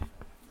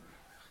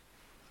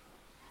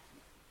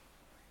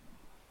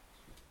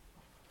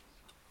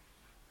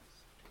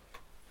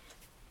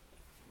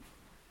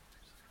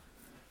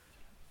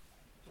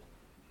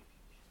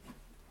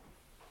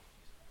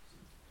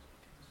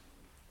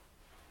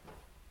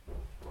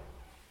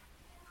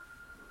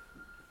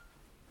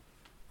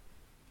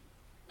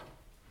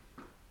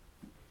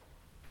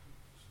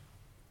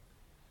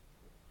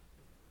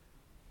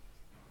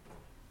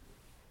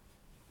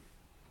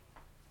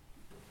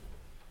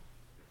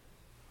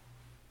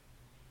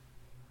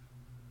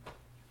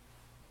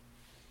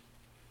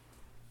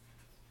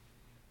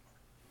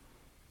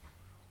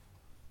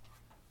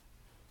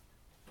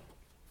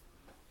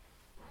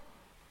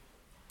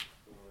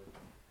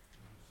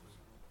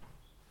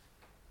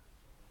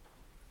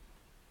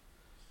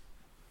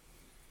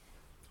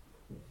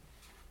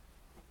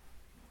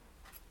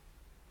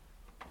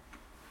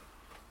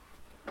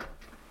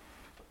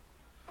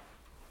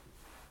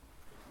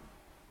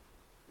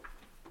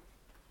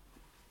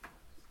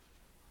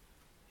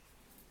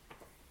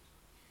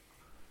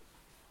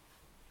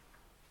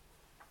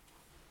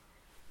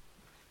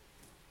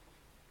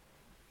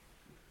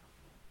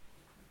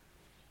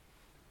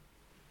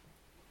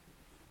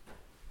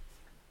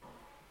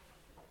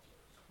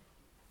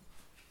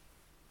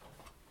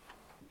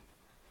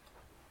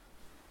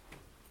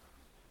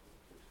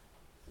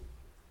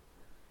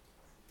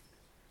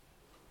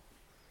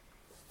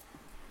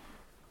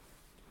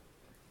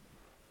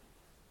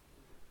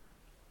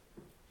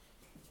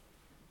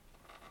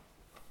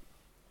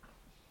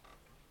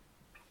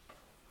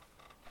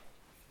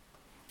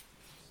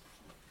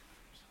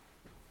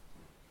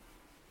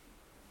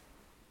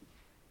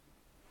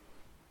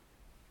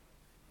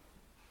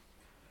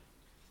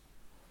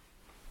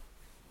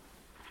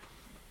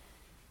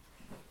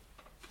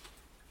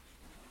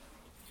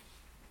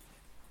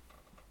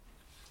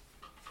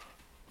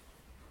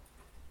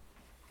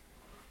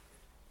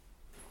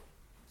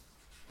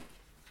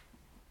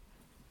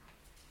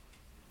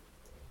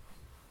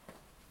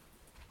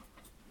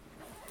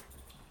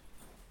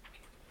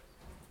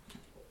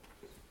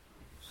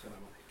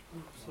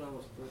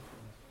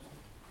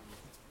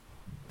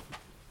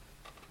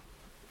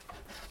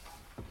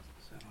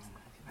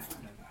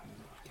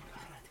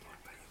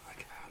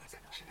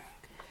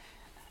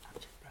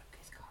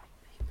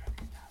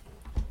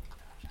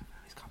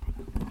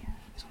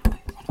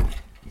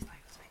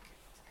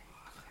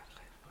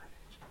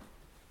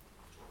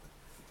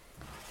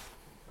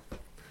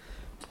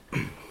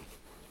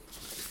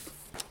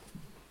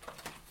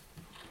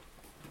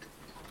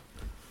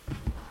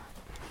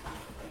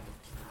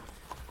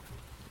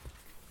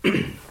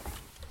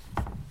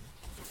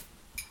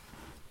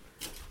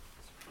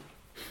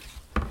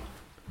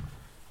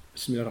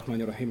بسم الله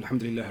الرحمن الرحيم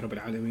الحمد لله رب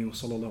العالمين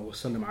وصلى الله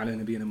وسلم على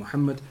نبينا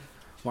محمد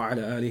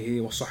وعلى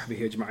آله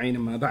وصحبه أجمعين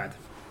ما بعد.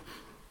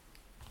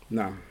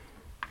 نعم.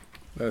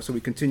 So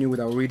we continue with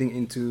our reading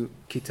into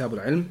Kitab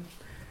al-Ilm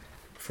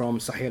from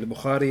Sahih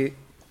al-Bukhari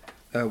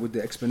with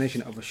the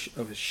explanation of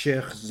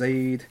Sheikh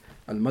Zayd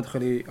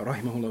al-Madkhali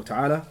rahimahullah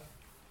ta'ala.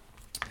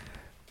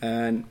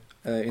 And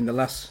in the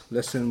last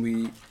lesson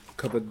we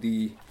covered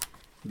the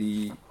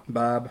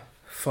Bab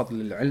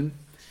Fadl al-Ilm,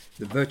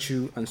 the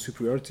virtue and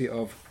superiority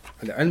of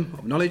al-ilm,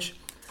 of knowledge.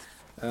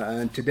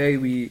 And today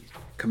we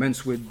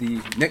commence with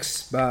the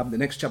next bab, the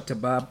next chapter,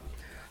 bab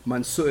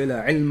من سئل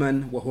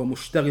علما وهو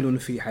مشتغل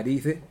في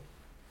حديثه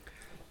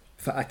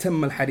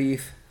فأتم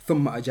الحديث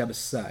ثم أجاب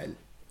السائل.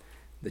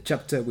 The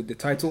chapter with the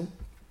title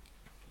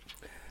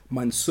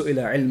من سئل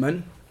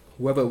علما,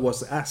 whoever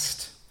was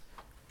asked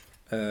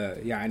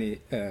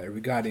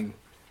regarding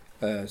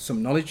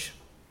some knowledge,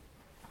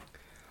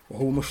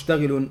 وهو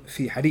مشتغل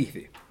في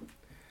حديثه,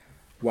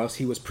 whilst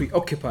he was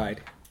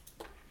preoccupied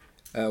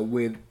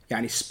with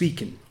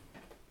speaking.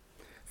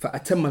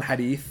 فأتم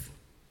الحديث,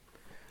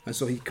 and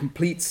so he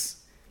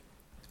completes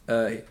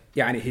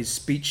his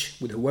speech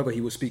with whoever he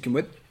was speaking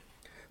with.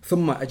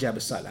 ثم أجاب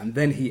السائل, and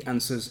then he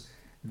answers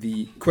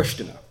the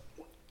questioner.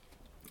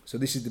 So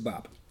this is the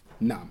bab.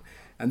 نعم.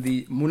 And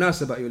the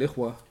munasaba أيها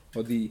الإخوة,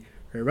 or the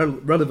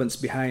relevance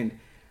behind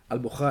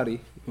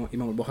Al-Bukhari,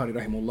 Imam Al-Bukhari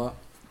rahimahullah,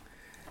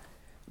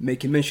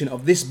 making mention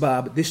of this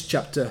bab, this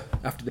chapter,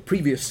 after the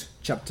previous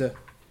chapter.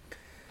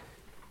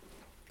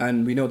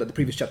 And we know that the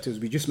previous chapter, as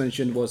we just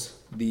mentioned, was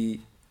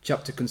the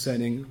chapter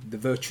concerning the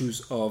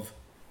virtues of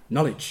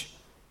knowledge.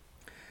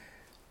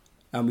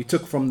 And we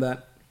took from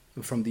that,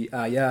 from the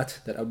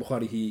ayat that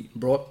Al-Bukhari he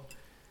brought,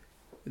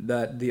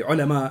 that the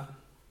ulama,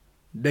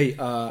 they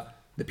are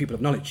the people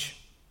of knowledge.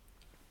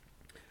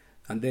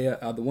 And they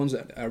are the ones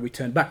that are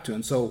returned back to.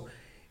 And so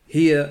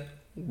here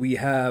we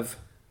have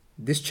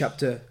this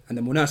chapter, and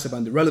the munasabah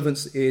and the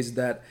relevance is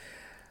that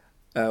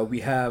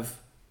we have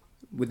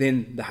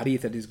within the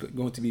hadith that is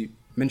going to be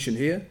mentioned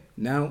here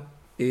now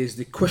is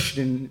the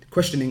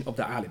questioning of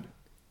the alim,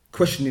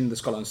 questioning the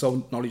scholar. And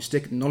so knowledge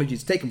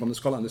is taken from the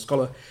scholar, and the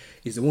scholar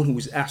is the one who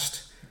is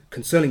asked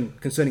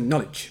concerning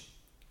knowledge.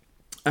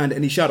 And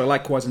an ishara,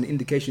 likewise an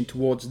indication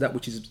towards that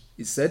which is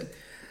said,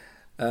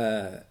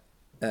 من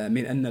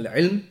أن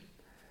العلم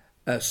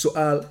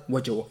سؤال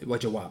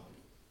وجواب,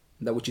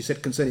 that which is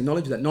said concerning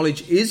knowledge, that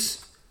knowledge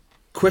is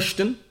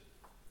questioning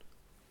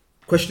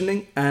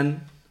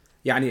and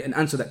an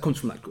answer that comes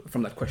from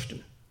that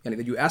question.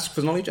 That you ask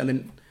for knowledge and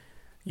then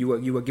you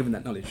are given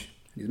that knowledge.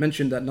 He's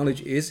mentioned that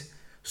knowledge is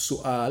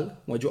su'al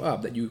wa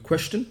jawab, that you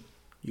question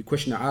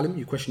an alim,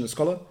 you question a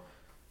scholar,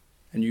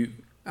 and you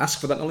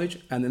ask for that knowledge,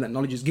 and then that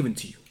knowledge is given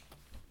to you.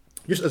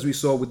 Just as we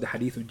saw with the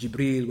hadith of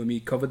Jibreel when we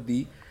covered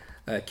the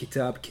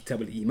Kitab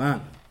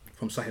al-Iman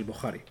from Sahih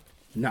al-Bukhari.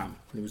 Naam.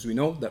 As we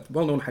know, that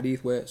well-known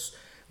hadith where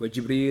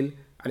Jibreel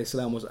alayhi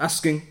salam was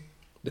asking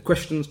the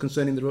questions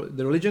concerning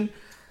the religion,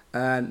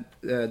 and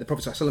the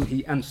Prophet sallallahu alaihi wasallam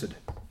he answered.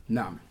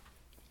 Naam.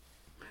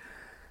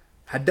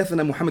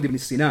 حدثنا محمد بن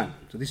السنان.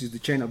 So this is the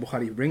chain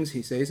Al-Bukhari brings.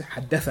 He says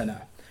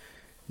حدثنا,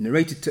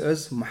 narrated to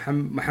us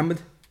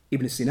Muhammad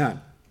ibn Sinan.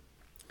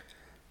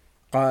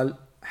 قال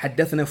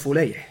حدثنا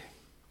فليح,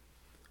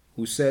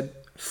 who said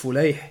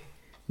فليح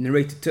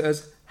narrated to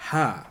us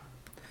ha.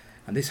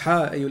 And this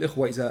ha, أيها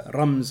الإخوة, is a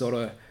rams, or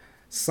a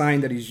sign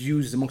that is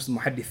used amongst the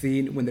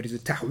muhaddithin when there is a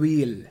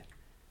tahwil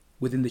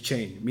within the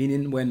chain,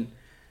 meaning when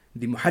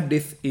the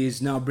muhaddith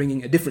is now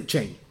bringing a different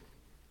chain,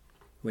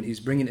 when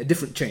he's bringing a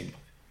different chain.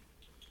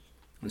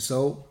 And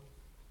so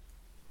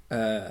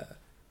هنا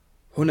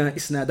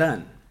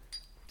إسنادان,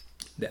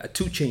 there are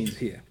two chains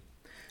here,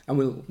 and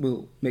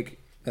we'll make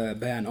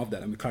bayan of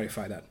that, and we'll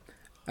clarify that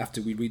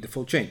after we read the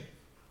full chain.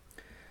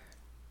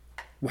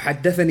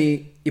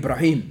 وحدثني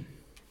إبراهيم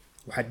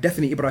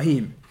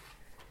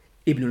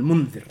ibn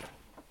al-Mundhir.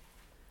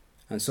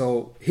 And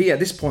so here at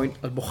this point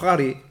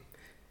Al-Bukhari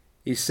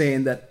is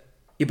saying that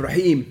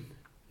Ibrahim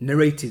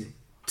narrated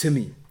to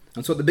me.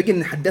 And so at the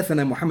beginning,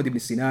 حدثنا محمد ibn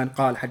Sinan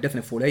قال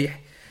حدثنا فليح,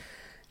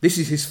 this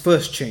is his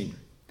first chain.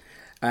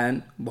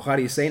 And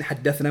Bukhari is saying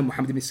حدثنا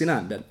محمد ibn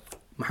Sinan, that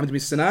Muhammad ibn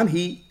Sinan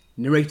he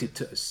narrated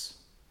to us.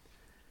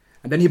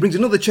 And then he brings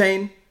another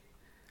chain,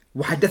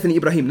 وحدثني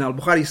Ibrahim. Now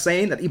Bukhari is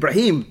saying that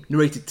Ibrahim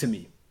narrated to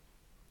me.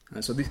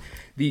 And so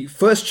the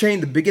first chain,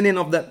 the beginning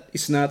of that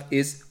isnad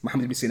is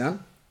Muhammad ibn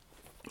Sinan,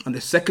 and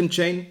the second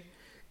chain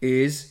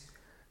is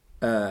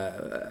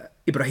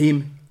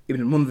Ibrahim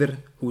ibn al-Mundhir,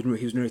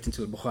 he was narrating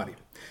to al-Bukhari.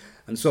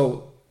 And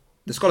so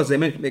the scholars, they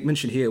make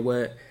mention here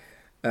where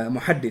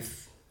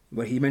Muhaddith,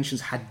 where he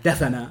mentions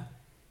Haddathana,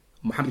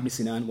 Muhammad ibn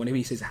Sinan, whenever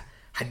he says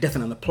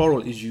Haddathana, the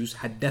plural is used,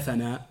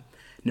 Haddathana,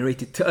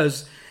 narrated to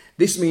us.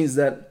 This means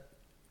that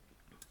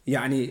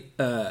يعني,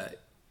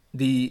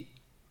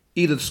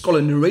 either the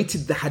scholar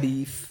narrated the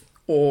hadith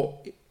or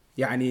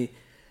يعني,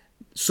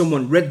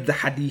 someone read the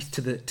hadith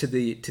to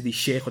the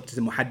sheikh or to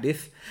the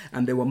muhaddith,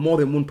 and there were more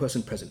than one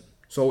person present.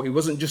 So it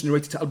wasn't just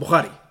narrated to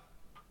al-Bukhari.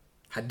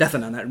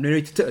 Haddathana,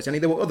 narrated to us. And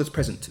there were others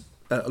present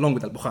along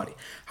with al-Bukhari.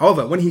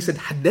 However, when he said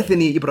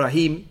Haddathani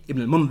Ibrahim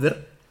ibn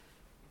al-Mundhir,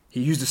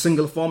 he used a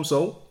single form,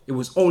 so it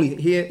was only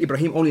here,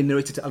 Ibrahim only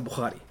narrated to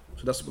al-Bukhari.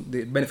 So that's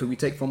the benefit we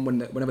take from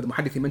whenever the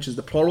muhaddith mentions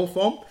the plural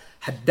form,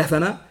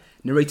 Haddathana,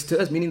 narrated to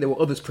us, meaning there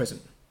were others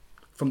present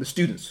from the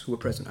students who were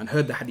present and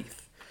heard the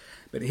hadith.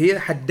 But here,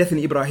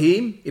 Haddathani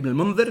Ibrahim ibn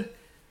al-Mundhir,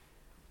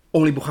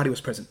 only Bukhari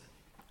was present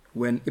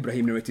when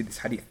Ibrahim narrated this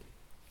hadith.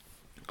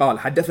 قال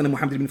حدثنا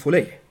محمد ibn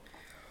Fulayh,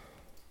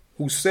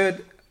 who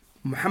said,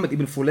 Muhammad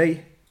ibn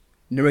Fulayh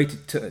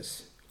narrated to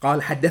us.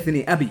 قال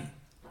حدثني أبي,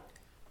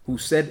 who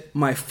said,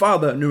 my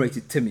father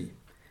narrated to me.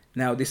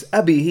 Now this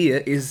Abi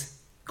here is,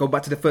 go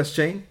back to the first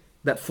chain,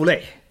 that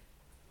Fulayh,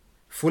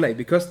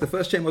 because the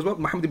first chain was what?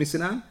 Muhammad ibn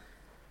Sinan,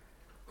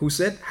 who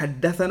said,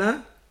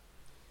 حدثنا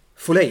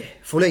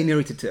Fulayh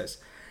narrated to us.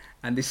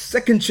 And the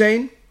second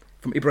chain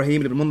from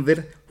Ibrahim ibn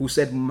Mundhir, who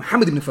said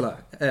Muhammad ibn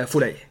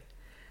Fulayh,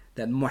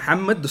 that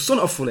Muhammad, the son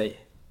of Fulayh,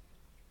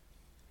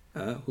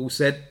 who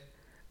said,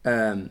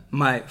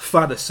 my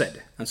father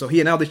said. And so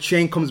here now the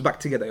chain comes back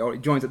together, or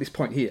it joins at this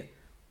point here.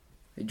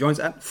 It joins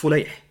at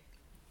Fulayh.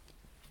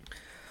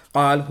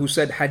 قال, who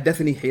said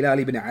حدثني Hilal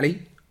ibn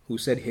Ali, who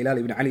said Hilal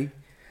ibn Ali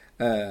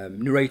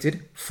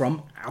narrated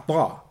from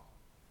Ata,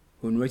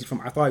 who narrated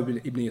from Ata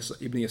ibn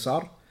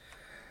Yasar,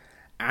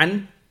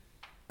 عن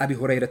أبي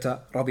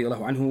هريرة رضي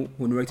الله عنه,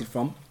 who narrated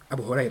from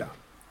Abu Hurairah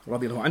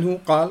رضي الله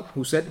عنه, قال,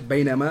 who said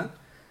بينما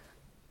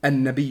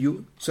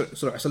النبي صلى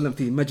الله عليه وسلم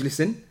في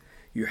مجلس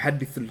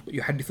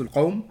يحدث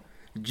القوم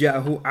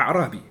جاءه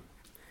أعرابي.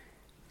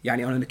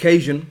 يعني on an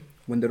occasion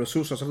when the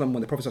Rasul صلى الله عليه وسلم,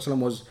 when the Prophet صلى الله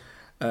عليه وسلم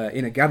was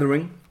in a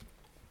gathering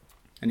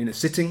and in a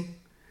sitting,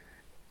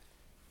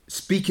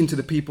 speaking to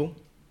the people,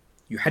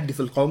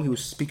 يحدث القوم, he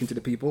was speaking to the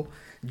people,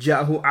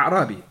 جاءه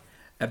أعرابي,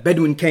 a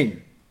Bedouin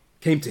came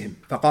to him.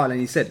 فقال, and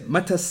he said,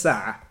 متى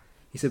الساعة?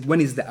 He said, when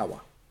is the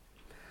hour?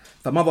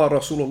 فمضى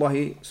رسول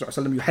الله صلى الله عليه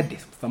وسلم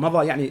يحدث.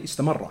 فمضى يعني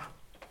استمر.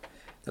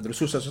 That the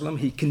Rasul صلى الله عليه وسلم,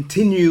 he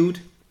continued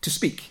to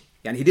speak.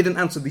 Yani he didn't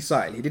answer the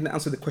sa'il, he didn't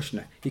answer the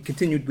questioner. He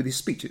continued with his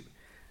speech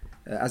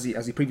as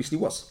he previously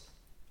was.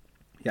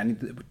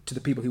 Yani to the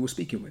people he was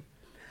speaking with.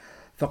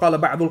 فقال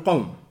بعض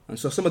القوم, and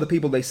so some of the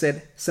people, they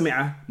said,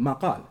 سمع ما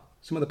قال.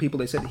 Some of the people,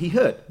 they said, he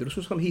heard. The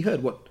Rasul صلى الله عليه وسلم, he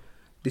heard what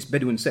this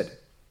Bedouin said.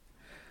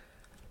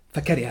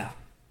 فكره.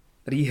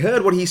 That he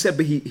heard what he said,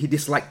 but he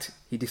disliked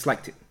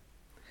it.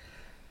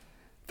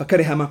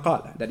 فكره ما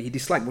قال, that he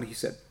disliked what he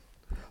said.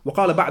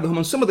 وقال بعضهم,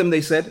 and some of them,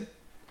 they said,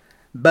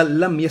 بل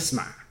لم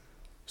يسمع.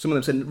 Some of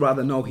them said,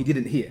 rather, no, he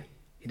didn't hear.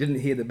 He didn't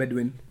hear the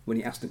Bedouin when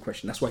he asked the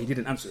question. That's why he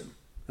didn't answer him.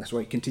 That's why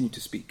he continued to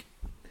speak.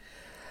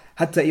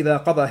 حتى إذا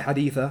قضى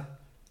حديثه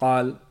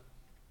قال,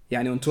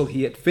 يعني until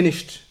he had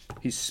finished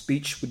his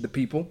speech with the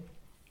people,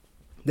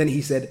 then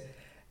he said,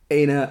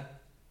 أين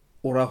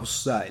أراه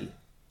السائل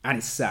عن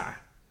الساعة?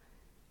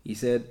 He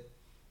said,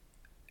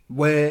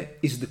 where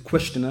is the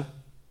questioner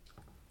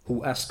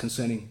who asked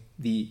concerning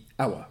the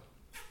hour?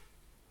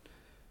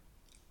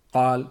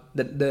 قال,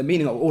 the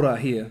meaning of Ura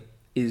here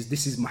is,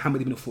 this is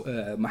Muhammad ibn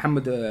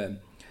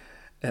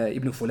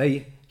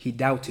Fulayh. He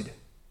doubted.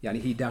 Yani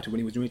he doubted when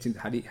he was narrating the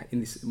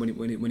hadith.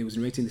 When he was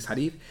narrating this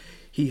hadith,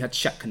 he had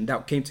shak and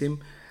doubt came to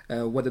him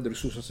whether the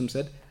Rasul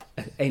said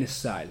Aina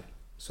Sa'il.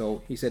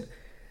 So he said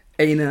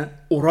Aina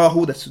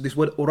Urahu. That's this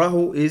word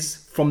Urahu is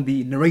from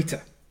the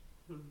narrator,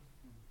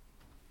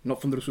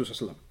 not from the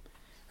Rasul.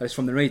 That is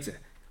from the narrator,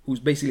 who's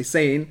basically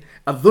saying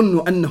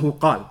أظن أنه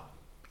قال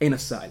أين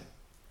السائل,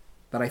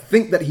 that I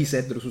think that he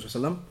said, the Rasul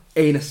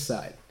أين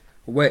السائل,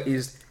 where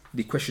is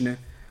the questioner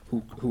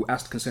who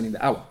asked concerning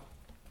the hour?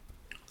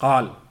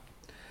 قال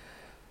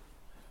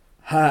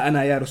ها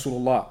أنا يا رسول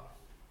الله.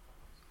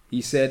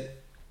 He said,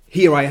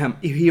 here I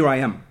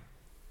am,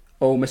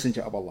 O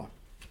Messenger of Allah.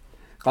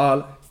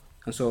 قال,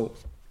 and so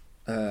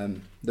the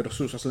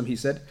Rasul he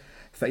said,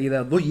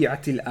 فإذا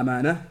ضيعت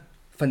الأمانة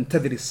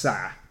فانتظر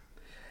الساعة.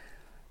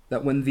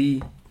 That when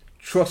the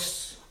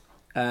trust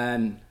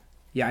and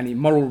يعني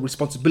moral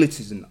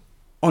responsibilities and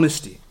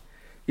honesty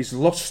is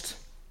lost,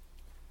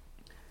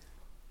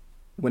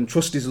 when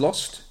trust is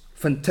lost,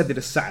 فانتظر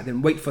الساعة,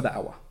 then wait for the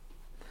hour.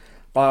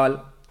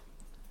 قال,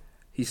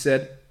 he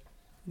said,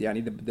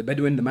 يعني the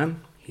Bedouin, the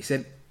man, he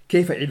said,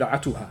 كيف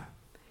إضاعتها?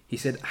 He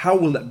said, how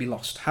will that be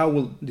lost? How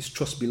will this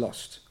trust be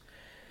lost?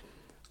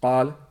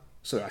 قال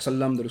صلى الله عليه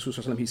وسلم, the Rasul صلى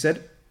الله عليه وسلم, he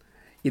said,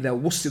 إذا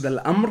وصل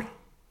الأمر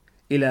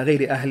إلى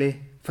غير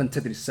أهله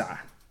فانتظر الساعة.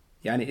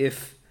 يعني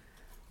if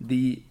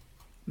the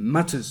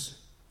matters,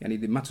 يعني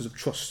the matters of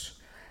trust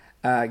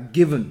are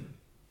given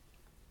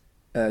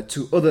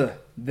to other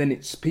than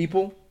its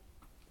people,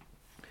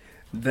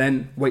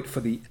 then wait for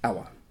the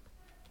hour.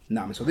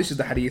 Naam. So this is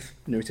the hadith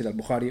narrated by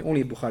Bukhari.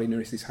 Only Bukhari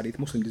narrates this hadith.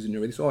 Muslim doesn't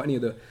narrate this, or any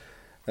other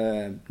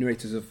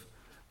narrators of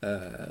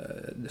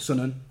the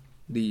Sunan,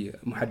 the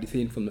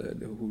Muhaddithin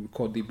who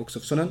record the books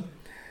of Sunan.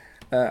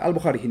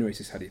 Al-Bukhari, he narrates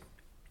this hadith.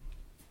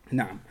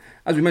 Naam.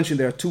 As we mentioned,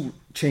 there are two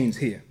chains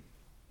here.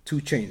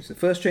 Two chains. The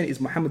first chain is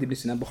Muhammad ibn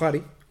Sinan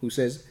Bukhari, who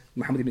says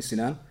Muhammad ibn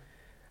Sinan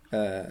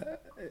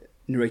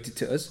narrated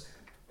to us,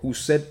 who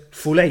said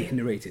Fulayh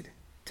narrated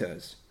to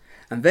us.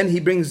 And then he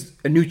brings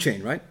a new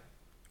chain, right?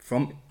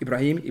 From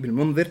Ibrahim ibn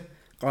Munzir,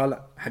 قال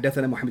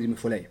حدثنا محمد ibn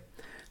Fulayh.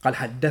 قال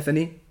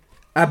حدثني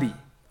Abi,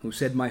 who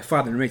said my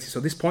father narrated. So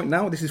this point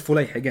now, this is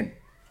Fulayh again.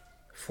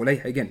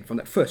 Fulayh again, from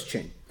that first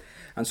chain.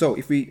 And so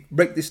if we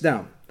break this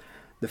down,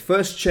 the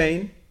first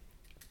chain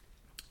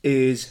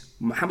is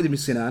Muhammad ibn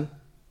Sinan,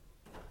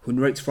 who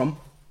narrates from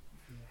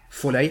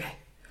Fulayh,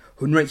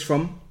 who narrates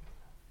from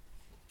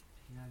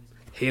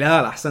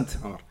Hilal,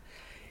 Ahsant Umar.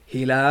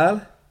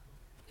 Hilal,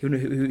 he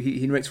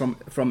narrates from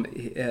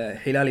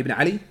Hilal ibn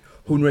Ali,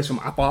 who narrates from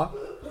Ata,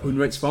 who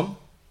narrates from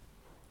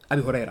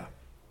Abu Hurairah.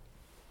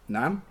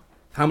 Naam.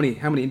 How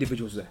many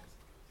individuals there?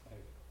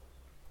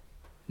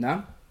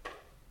 Naam?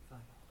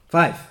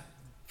 Five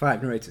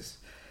narrators.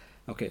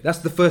 Okay, that's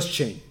the first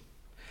chain.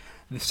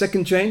 The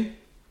second chain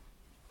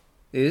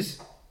is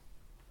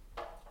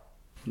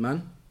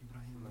man?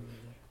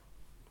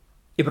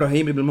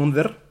 Ibrahim ibn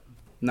Munzir.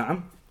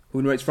 Naam.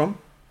 Who narrates from?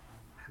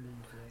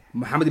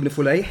 Muhammad ibn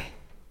Fulayh.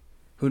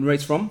 Who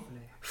narrates from?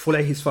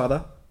 Fulayh, his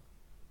father.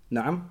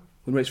 Naam.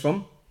 Who narrates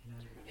from?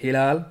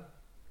 Hilal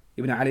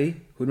ibn Ali.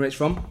 Who narrates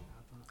from?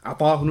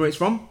 Ata. Who narrates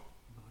from?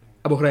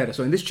 Abu Hurairah.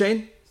 So in this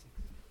chain,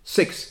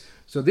 6.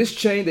 So this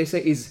chain, they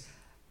say, is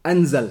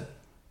Anzal.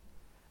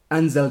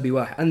 Anzal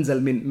biwahid.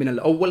 Anzal min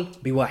al-awwal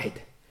biwahid.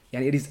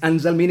 Yani it is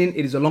Anzal, meaning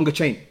it is a longer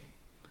chain.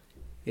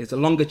 It's a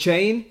longer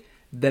chain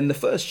than the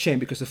first chain,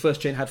 because the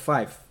first chain had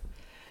 5.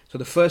 So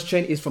the first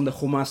chain is from the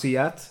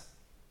Khumasiyat.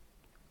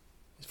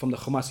 It's from the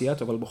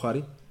Khumasiyat of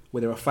Al-Bukhari,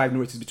 where there are 5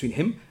 narrators between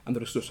him and the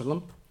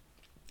Rasul.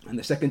 And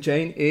the second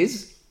chain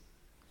is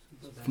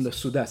from the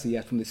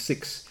Sudasiyat, from the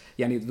 6.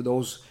 Yani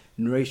those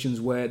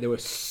narrations where there were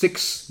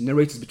 6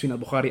 narrators between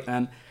Al-Bukhari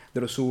and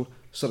the Rasul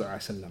Sallallahu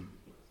Alaihi Wasallam.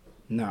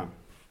 Naam.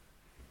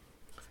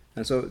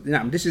 And so,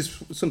 naam, this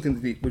is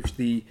something which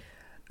the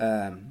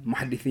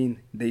Muhaddithin,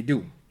 they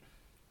do.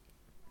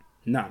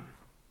 Naam.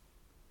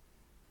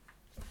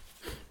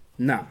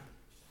 Naam.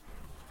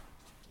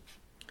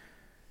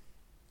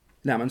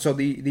 Naam. And so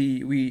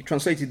we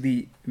translated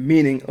the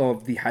meaning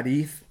of the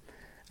hadith,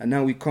 and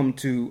now we come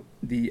to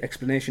the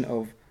explanation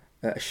of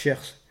Sheikh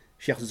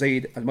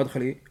Zayd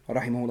al-Madkhali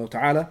rahimahullah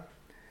ta'ala.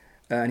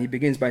 And he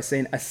begins by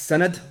saying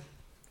as-sanad,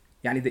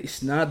 yani the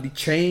isnad, the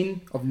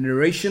chain of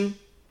narration,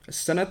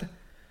 as-sanad.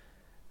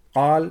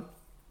 قال,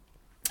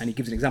 and he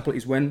gives an example,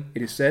 is when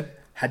it is said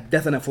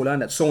حدثنا فلان,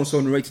 that so and so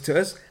narrated to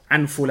us,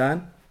 عن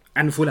فلان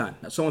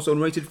that so and so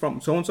narrated from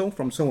so and so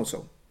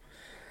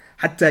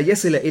حتى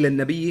يصل إلى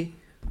النبي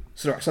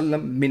صلى الله عليه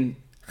وسلم من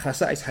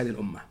خصائص هذه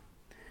الأمة.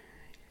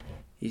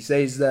 He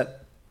says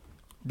that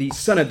the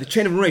sanad, the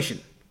chain of narration,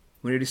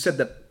 when it is said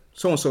that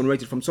so and so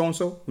narrated from so and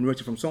so, who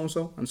narrated from so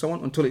and so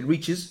on, until it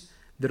reaches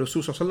the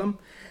Rasul sallallahu alaihi wasallam,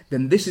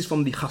 then this is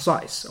from the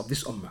khasa'is of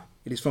this ummah.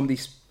 It is from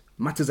these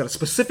matters that are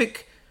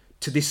specific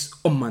to this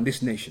ummah and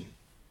this nation.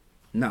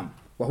 Naam.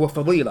 وهو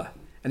فضيلة,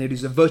 and it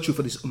is a virtue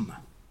for this ummah.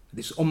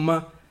 This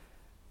ummah,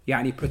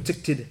 يعني,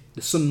 protected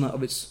the sunnah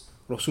of its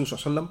Rasul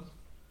sallallahu alaihi wasallam.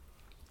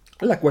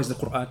 Likewise the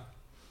Quran.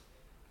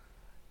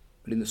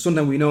 But in the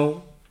sunnah we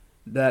know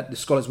that the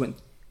scholars went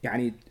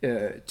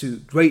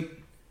to great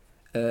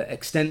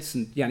extents,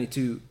 and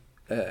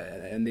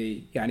and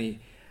they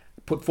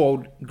put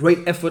forward great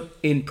effort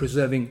in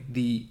preserving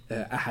the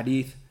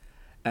ahadith,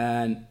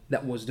 and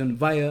that was done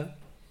via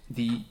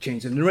the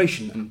chains of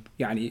narration,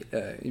 and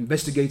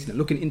investigating and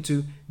looking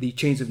into the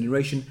chains of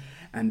narration,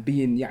 and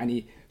being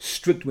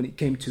strict when it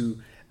came to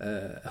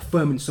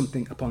affirming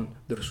something upon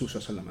the Rasul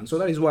sallallahu alaihi wasallam. And so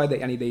that is why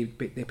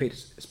they paid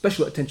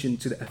special attention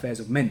to the affairs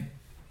of men,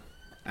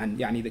 and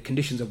the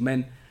conditions of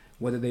men,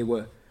 whether they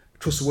were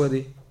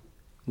trustworthy,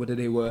 whether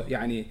they were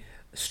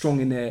strong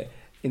in their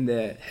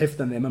hifd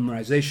and their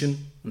memorization,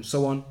 and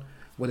so on,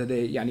 whether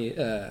they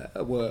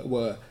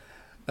were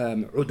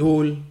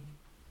udul,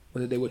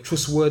 whether they were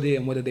trustworthy,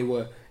 and whether they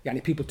were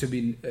people to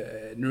be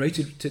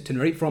narrated to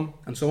narrate from,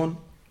 and so on.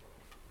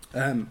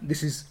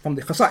 This is from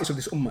the khasa'is of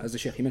this ummah, as the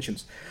Shaykh he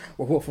mentions.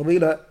 وَهُوَ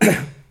فَضِيلَةٌ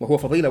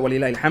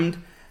وَلِلَّهِ الْحَمْدِ.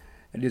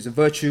 It is a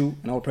virtue,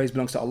 and all praise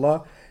belongs to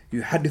Allah.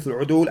 يُحَدِّثُ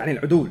الْعُدُولَ عَنِ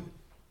الْعُدُولِ.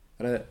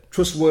 A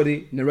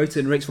trustworthy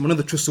narrator narrates from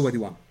another trustworthy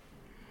one.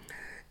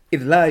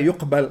 إذ لا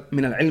يقبل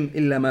من العلم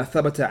إلا ما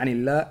ثبت عن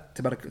الله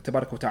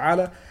تبارك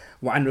وتعالى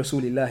وعن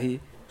رسول الله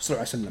صلى الله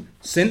عليه وسلم.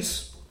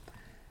 Since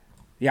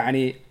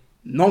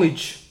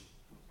knowledge,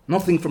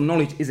 nothing from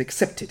knowledge is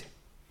accepted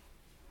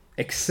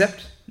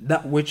except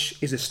that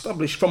which is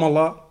established from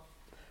Allah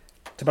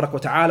تبارك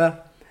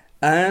وتعالى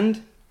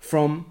and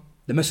from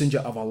the messenger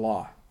of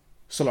Allah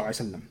صلى الله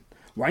عليه وسلم.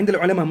 وعند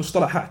العلماء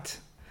مصطلحات,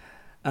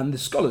 And the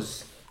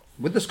scholars,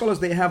 with the scholars,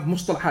 they have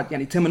مصطلحات,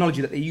 يعني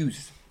terminology that they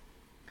use.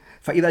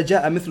 فإذا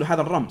جاء مثل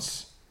هذا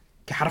الرمز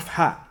كحرف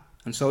حاء.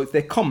 And so if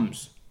there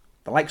comes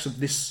the likes of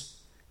this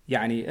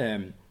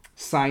يعني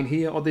sign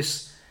here, or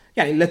this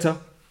يعني letter,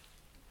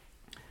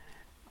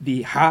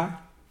 the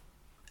حاء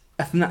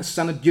أثناء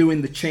السند,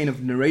 during the chain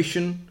of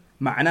narration,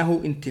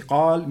 معناه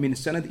انتقال من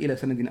سند إلى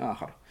سند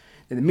آخر.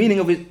 And the meaning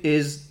of it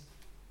is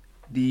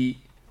the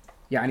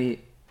يعني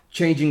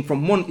changing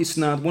from one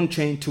isnad, one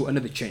chain, to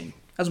another chain,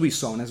 as we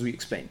saw and as we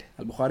explained.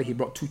 Al-Bukhari, he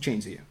brought two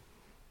chains here.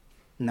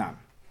 نعم.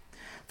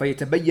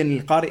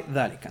 فيتبين للقارئ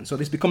ذلك. And so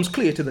this becomes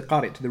clear to the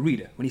qari, to the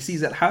reader. When he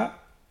sees that ha,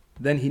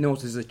 then he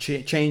knows there's a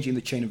change in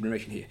the chain of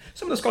narration here.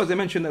 Some of the scholars, they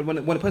mention that when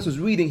a person is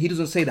reading, he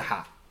doesn't say the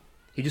ha.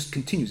 He just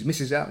continues,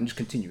 misses out and just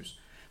continues.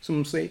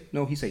 Some say,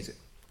 no, he says it.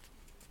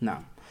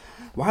 نعم.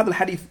 وهذا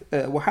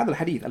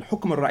الحديث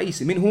الحكم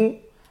الرئيسي منه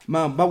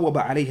ما بوب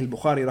عليه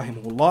البخاري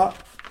رحمه الله.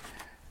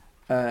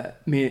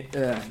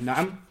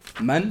 نعم.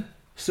 من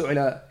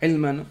سئل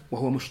علما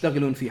وهو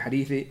مشتغل في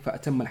حديثه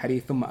فأتم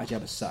الحديث ثم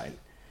أجاب السائل.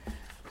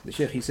 The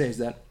Shaykh, he says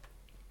that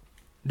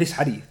this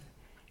hadith,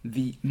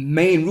 the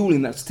main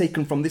ruling that's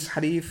taken from this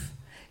hadith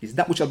is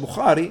that which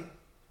Al-Bukhari,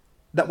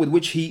 that with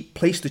which he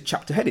placed the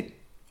chapter heading,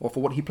 or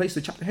for what he placed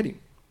the chapter heading.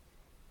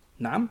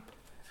 Naam,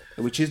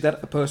 which is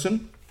that a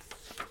person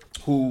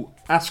who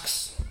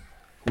asks,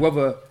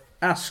 whoever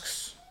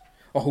asks,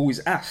 or who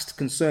is asked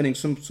concerning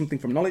something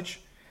from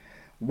knowledge,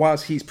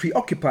 whilst he's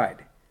preoccupied,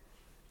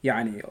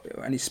 yani,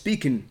 and he's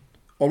speaking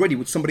already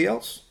with somebody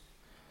else,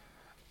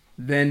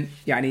 then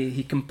يعني,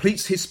 he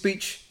completes his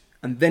speech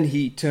and then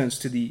he turns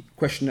to the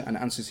questioner and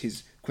answers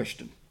his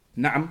question.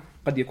 نعم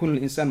قد يكون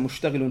الإنسان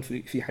مشتغل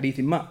في حديث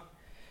ما.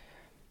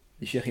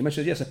 The Shaykh, he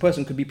mentions, yes, a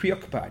person could be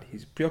preoccupied.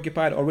 He's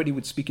preoccupied already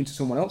with speaking to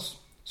someone else,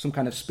 some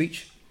kind of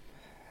speech.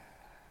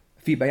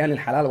 في بيان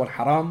الحلال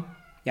والحرام,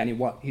 يعني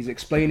what he's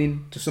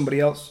explaining to somebody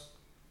else,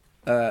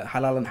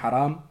 halal and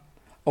haram.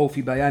 أو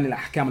في بيان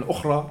الأحكام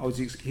الأخرى,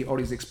 or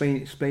he's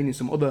explaining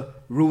some other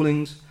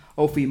rulings.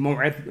 أو في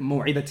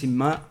موعظة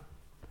ما,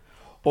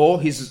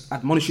 or he's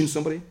admonishing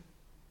somebody,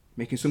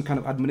 making some kind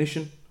of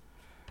admonition.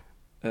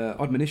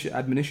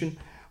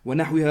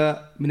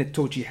 ونحوها من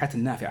التوجيهات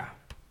النافعة.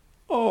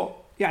 Or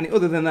يعني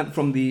other than that,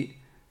 from the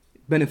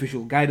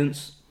beneficial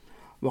guidance.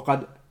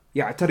 وقد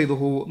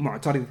يعترضه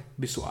معترض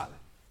بسؤال.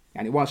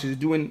 يعني whilst he's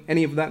doing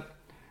any of that,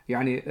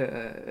 يعني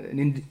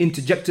an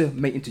interjector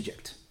may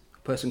interject. A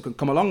person can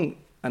come along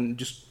and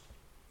just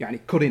يعني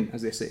cut in,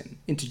 as they say, and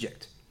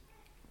interject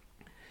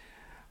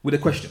with a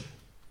question.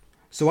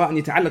 سواء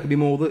يتعلق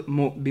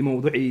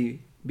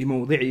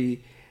بموضوع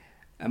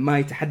ما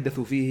يتحدث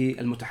فيه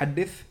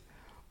المتحدث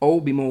أو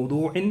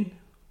بموضوع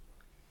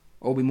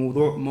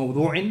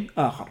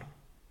آخر.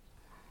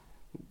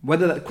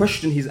 Whether that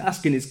question he's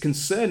asking is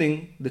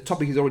concerning the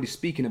topic he's already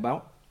speaking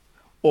about,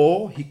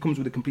 or he comes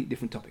with a complete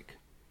different topic.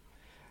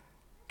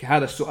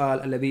 كهذا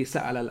السؤال الذي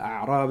سأل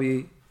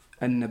الأعرابي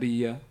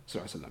النبي صلى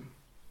الله عليه وسلم.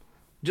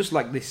 Just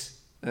like this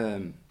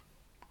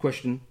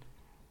question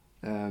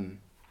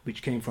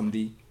which came from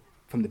the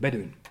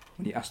Bedouin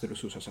when he asked the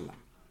Rasul صلى الله عليه وسلم.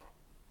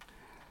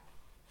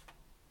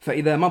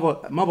 فإذا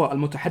مضى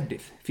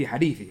المتحدث في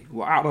حديثه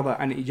وأعرض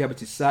عن إجابة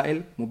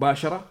السائل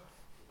مباشرة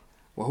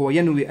وهو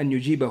ينوي أن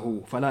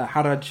يجيبه فلا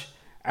حرج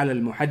على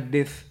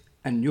المحدث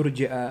أن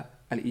يرجع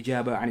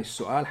الإجابة عن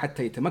السؤال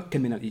حتى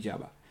يتمكن من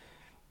الإجابة.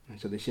 And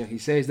so the Shaykh, he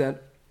says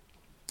that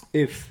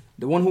if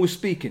the one who is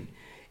speaking,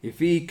 if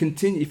he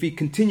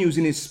continues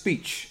in his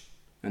speech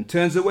and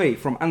turns away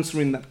from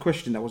answering that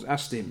question that was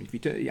asked to him, he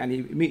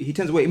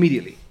turns away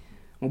immediately,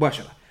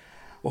 مباشرة,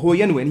 وهو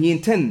ينوي, and he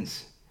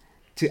intends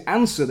to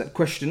answer that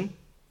question,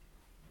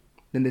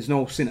 then there's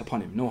no sin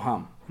upon him, no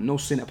harm, no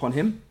sin upon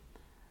him.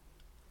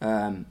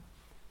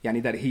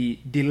 That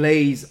he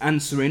delays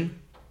answering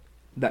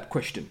that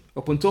question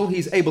up until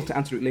he's able to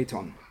answer it later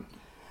on.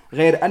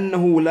 غير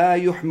أنه لا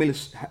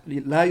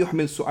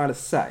يحمل سؤال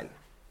السائل,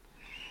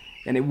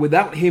 and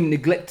without him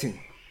neglecting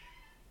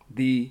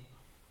the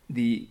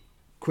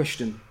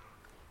question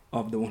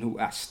of the one who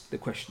asked the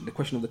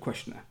question of the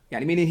questioner.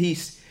 Meaning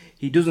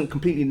he doesn't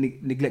completely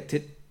neglect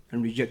it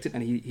and reject it,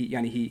 and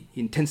he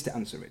intends to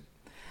answer it.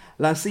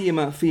 لا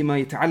سيما فيما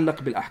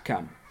يتعلق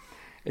بالأحكام,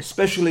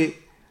 especially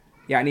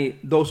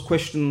those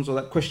questions, or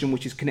that question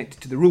which is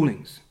connected to the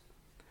rulings.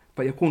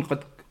 فيكون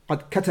قد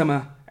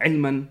كتم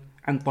علما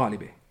عن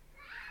طالبه.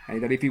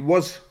 That if he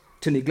was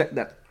to neglect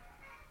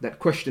that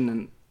question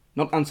and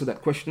not answer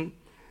that question,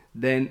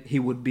 then he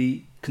would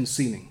be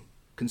concealing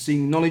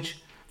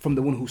knowledge from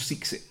the one who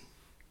seeks it.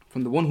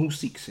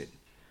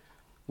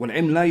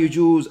 والعلم لا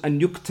يجوز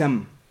أن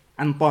يكتم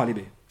عن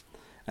طالبه.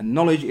 And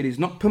knowledge, it is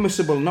not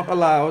permissible, not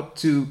allowed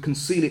to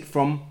conceal it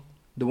from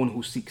the one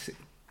who seeks it.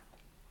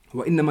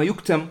 وإنما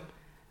يكتم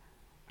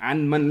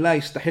عن من لا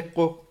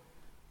يستحقه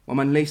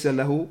ومن ليس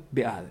له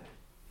بأهل.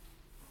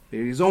 It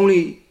is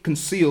only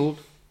concealed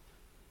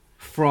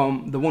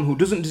from the one who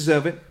doesn't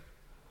deserve it,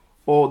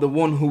 or the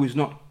one who is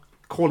not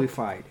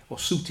qualified or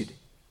suited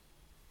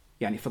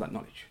for that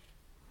knowledge.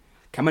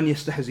 كمن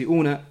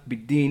يستهزئون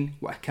بالدين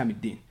وأحكام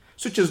الدين.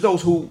 such as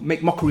those who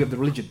make mockery of the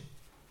religion.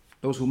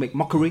 Those who make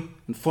mockery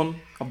and fun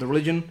of the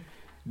religion,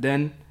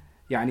 then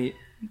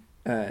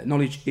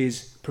knowledge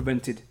is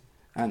prevented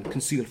and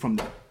concealed from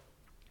them.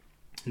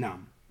 نعم.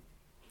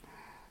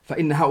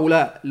 فإن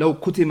هؤلاء لو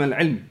كتم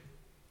العلم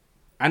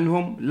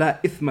عنهم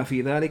لا إثم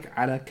في ذلك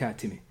على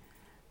كاتمه.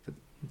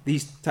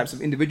 These types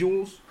of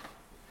individuals,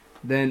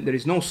 then there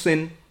is no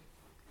sin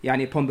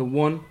upon the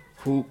one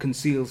who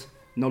conceals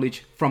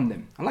knowledge from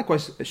them. And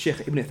likewise,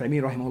 Shaykh Ibn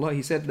Uthaymeen rahimahullah,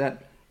 he said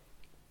that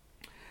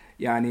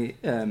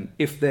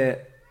if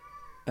there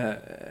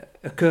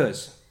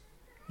occurs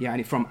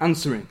from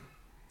answering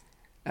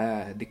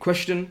the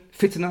question,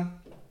 fitna,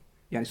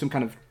 some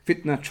kind of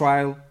fitna,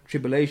 trial,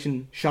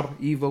 tribulation, shar,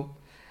 evil,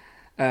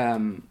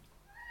 and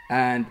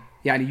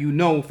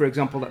for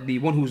example, that the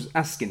one who's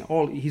asking,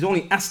 he's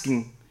only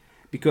asking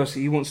because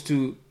he wants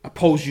to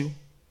oppose you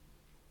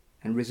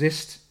and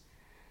resist,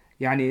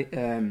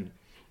 and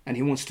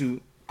he wants to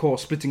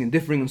cause splitting and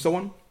differing and so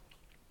on.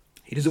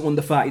 He doesn't want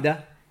the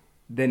fa'idah.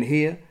 Then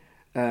here,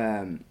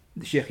 the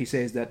Shaykh, he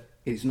says that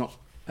it is not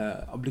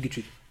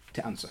obligatory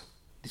to answer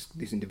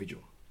this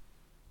individual.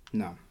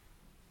 نعم.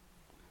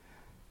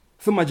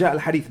 ثم جاء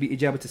الحديث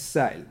بإجابة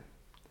السائل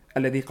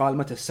الذي قال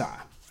متى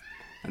الساعة.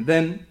 And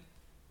then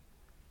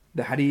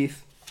the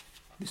hadith,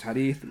 this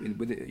hadith,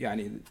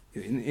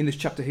 in this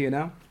chapter here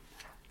now,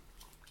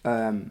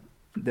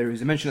 there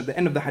is a mention at the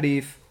end of the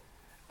hadith,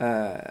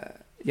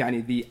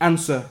 the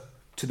answer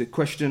to the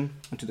question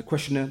and to the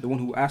questioner, the one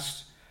who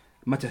asked,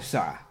 متى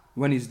الساعة,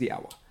 when is the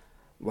hour.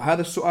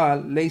 وهذا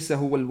السؤال ليس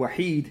هو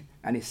الوحيد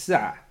عن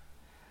الساعة.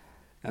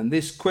 And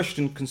this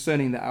question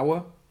concerning the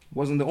hour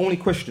wasn't the only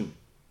question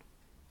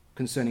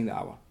concerning the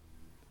hour.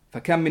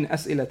 فكم من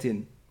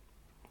أسئلة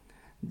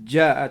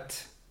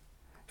جاءت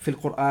في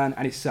القرآن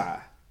عن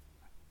الساعة.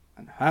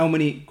 And how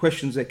many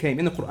questions there came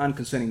in the Quran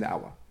concerning the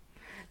hour.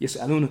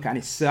 يسألونك عن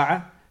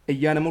الساعة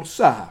أيان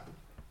مرساها.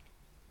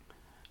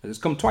 It has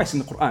come twice in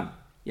the Quran,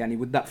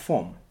 with that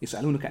form.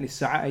 يسألونك عن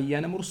الساعة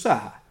أيان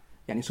مرساها.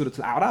 Surah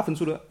Al-A'raf and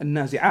Surah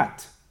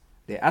Al-Nazi'at.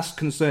 They ask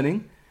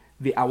concerning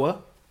the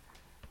hour,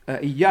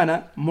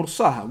 أيان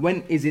مرساها.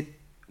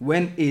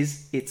 When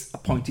is its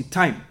appointed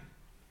time?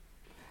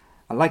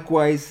 And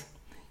likewise,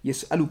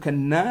 يسألك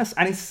الناس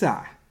عن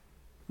الساعة.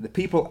 The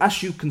people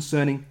ask you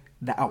concerning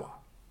the hour.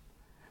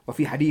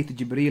 وفي حديث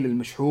جبريل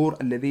المشهور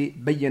الذي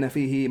بين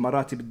فيه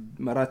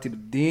مراتب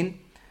الدين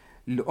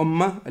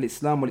للأمة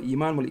الإسلام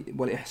والإيمان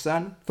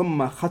والإحسان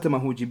ثم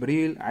ختمه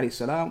جبريل عليه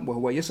السلام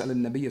وهو يسأل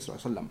النبي صلى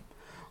الله عليه وسلم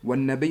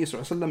والنبي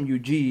صلى الله عليه وسلم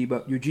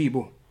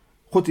يجيبه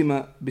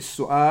ختم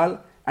بالسؤال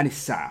عن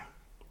الساعة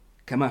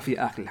كما في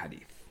آخر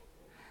الحديث.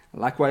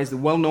 Likewise, the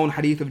well-known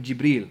hadith of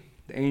Jibril,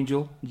 the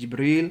angel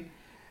Jibril,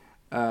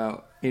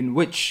 in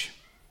which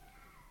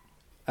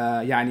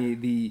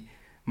the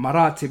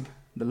maratib,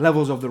 the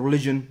levels of the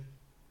religion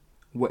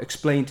were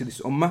explained to this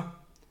ummah,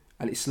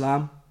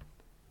 al-Islam,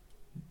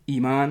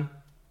 Iman,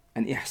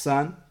 and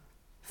Ihsan.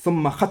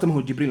 ثم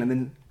ختمه Jibril, and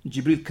then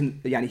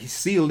Jibril, he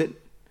sealed it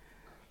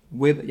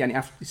with,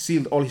 after he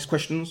sealed all his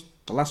questions.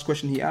 The last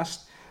question he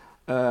asked,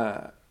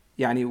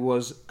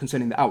 was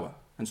concerning the hour.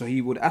 And so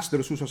he would ask the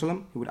Rasul sallallahu alaihi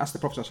wasallam, he would ask the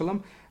Prophet sallallahu alaihi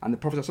wasallam, and the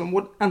Prophet sallallahu alaihi wasallam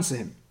would answer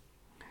him.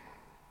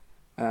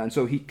 And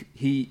so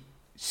he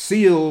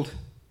sealed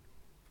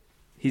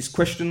his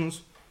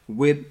questions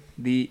with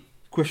the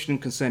question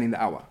concerning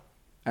the hour,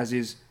 as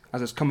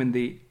has come in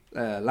the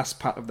last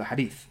part of the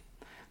hadith.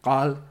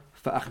 قال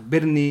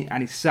فأخبرني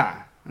عن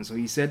الساعة. And so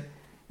he said,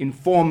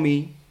 inform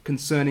me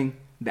concerning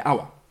the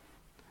hour.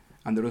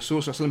 And the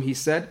Rasul sallallahu alaihi wasallam, he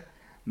said,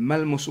 ما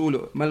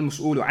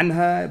المسؤول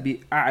عنها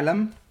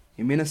بأعلم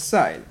من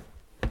السائل.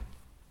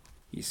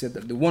 He said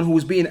that the one who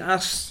is being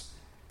asked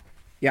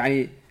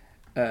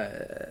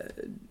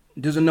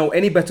doesn't know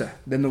any better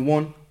than the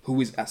one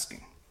who is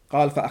asking.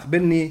 قال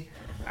فأخبرني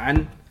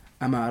عن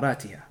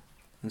أماراتها.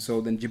 And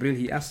so then Jibril,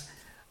 he asked,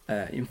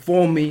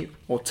 inform me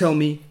or tell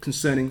me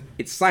concerning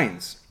its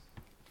signs.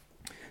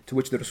 To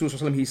which the Rasul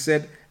sallallahu alaihi wasallam, he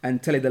said, أن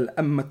تلد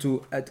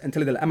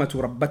الأمة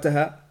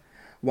ربتها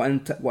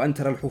وأن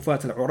ترى الحفاة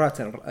العراة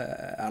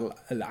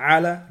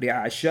العالة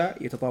رعاء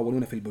الشاء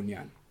يتطاولون في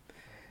البنيان.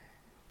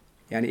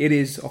 It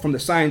is, or from the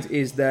signs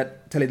is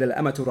that تلد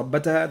الأمة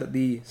ربتها, that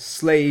the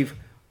slave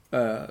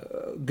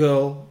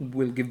girl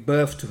will give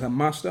birth to her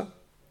master.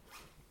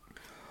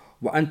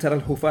 وأن ترى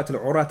الحفاة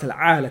العراة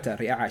العالة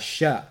رعاء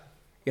الشاء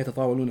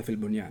يتطاولون في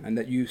البنيان. And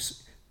that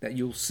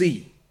you'll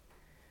see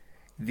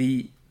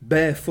the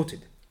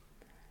barefooted,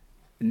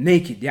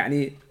 naked,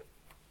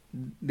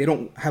 they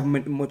don't have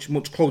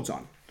much clothes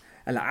on.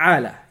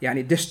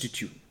 العالة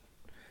destitute.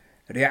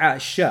 رعاء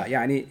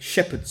الشاء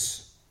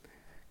shepherds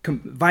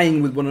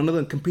vying with one another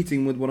and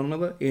competing with one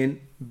another in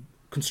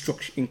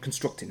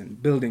constructing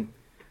and building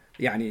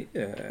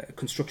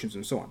constructions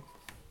and so on.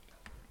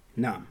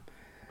 Naam.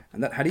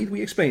 And that hadith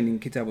we explained in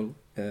Kitab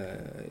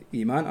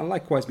al-Iman, and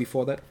likewise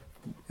before that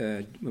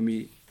when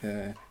we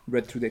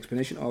read through the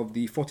explanation of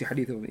the 40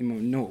 hadith of Imam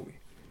al-Nawawi.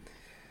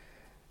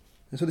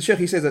 And so the Shaykh,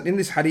 he says that in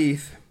this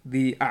hadith,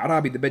 the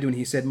A'rabi, the Bedouin,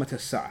 he said, Mata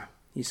Sa'a.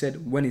 He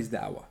said, when is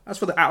the hour? As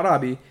for the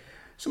A'rabi,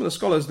 some of the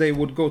scholars, they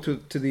would go to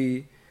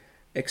the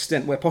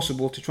extent where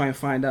possible to try and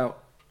find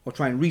out or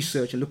try and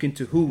research and look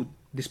into who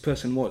this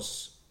person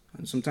was.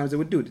 And sometimes they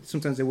would do it.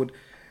 Sometimes they would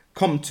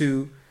come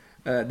to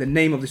the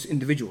name of this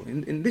individual.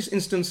 In this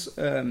instance,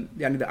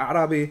 the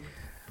Arabi,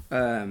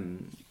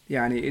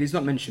 it is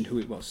not mentioned who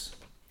it was.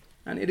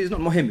 And it is not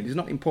muhim, it is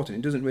not important.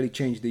 It doesn't really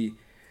change the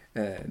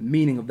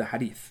meaning of the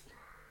hadith.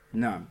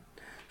 نعم.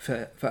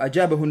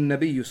 فأجابه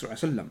النبي صلى الله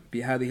عليه وسلم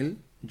بهذه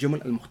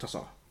الجمل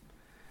المختصرة.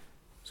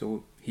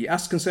 So he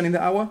asked concerning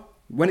the hour,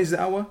 when is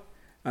the hour?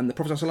 And the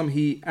Prophet ﷺ,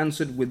 he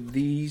answered with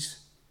these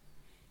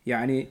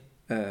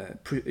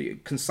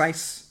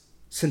concise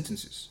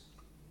sentences.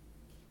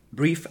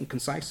 Brief and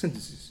concise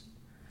sentences.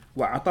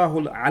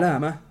 وَعَطَاهُ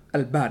الْعَلَامَةَ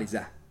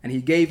الْبَارِزَةَ. And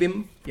he gave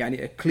him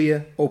a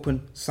clear,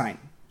 open sign.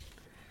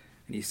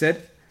 And he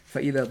said,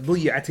 فَإِذَا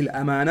ضُيِّعَتِ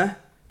الْأَمَانَةِ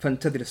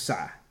فَانْتَظِرِ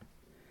السَّاعَةِ.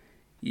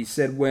 He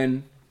said,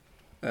 when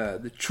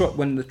the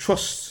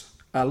trusts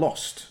are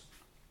lost,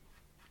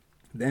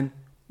 then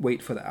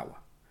wait for the hour.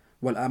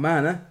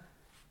 وَالْأَمَانَةِ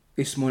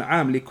اسم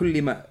عام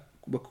لكل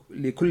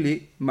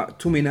ما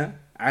اؤتمن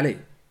عليه.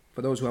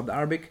 For those who have the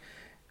Arabic,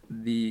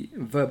 the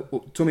verb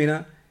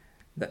اؤتمن,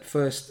 that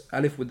first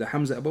alif with the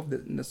hamza above,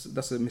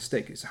 that's a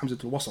mistake. It's hamza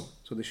al wasl,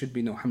 so there should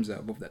be no hamza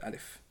above that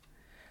alif.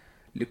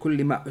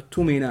 لكل ما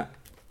اؤتمن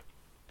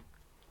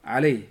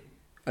عليه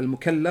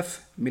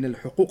المكلف من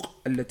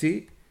الحقوق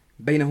التي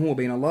بينه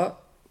وبين الله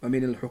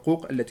ومن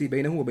الحقوق التي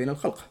بينه وبين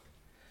الخلق.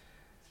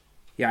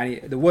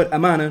 The word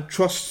amana,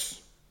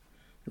 trusts,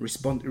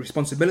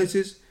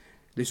 responsibilities,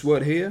 this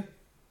word here,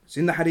 it's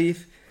in the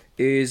hadith,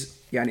 is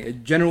a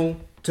general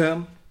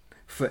term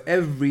for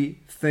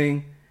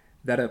everything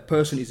that a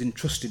person is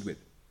entrusted with.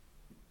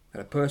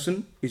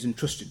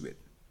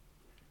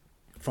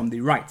 From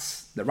the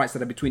rights that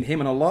are between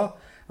him and Allah,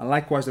 and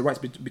likewise the rights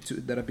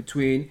that are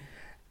between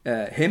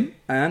him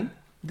and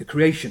the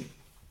creation,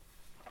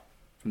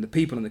 from the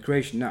people and the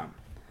creation. Now,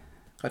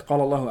 قد قال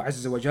الله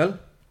عز وجل,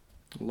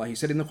 Allah, he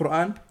said in the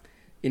Quran,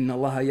 إن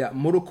الله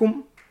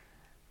يأمركم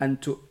أن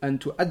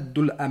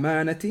تؤدوا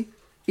الأمانة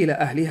إلى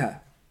أهلها.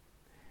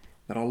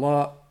 That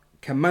Allah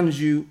commands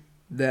you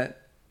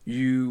that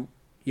you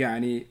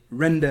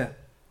render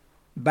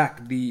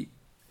back the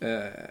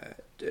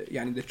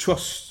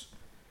trust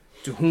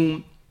to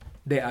whom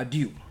they are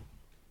due.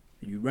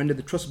 You render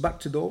the trust back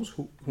to those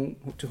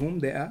to whom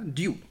they are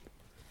due.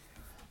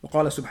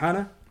 وقال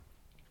سبحانه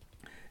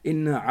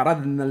إنا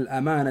عرضنا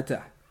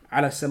الأمانة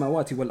على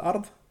السماوات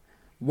والأرض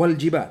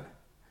والجبال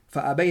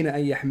فأبين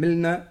أن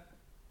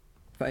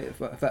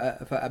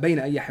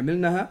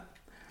يحملنها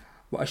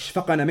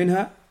وأشفقن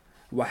منها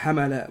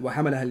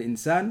وحملها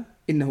الإنسان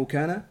إنه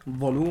كان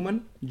ظلوما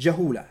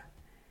جهولا.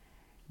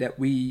 That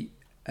we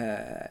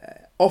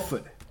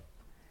offered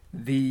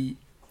the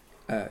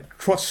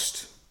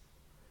trust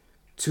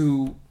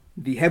to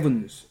the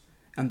heavens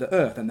and the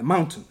earth and the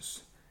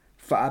mountains.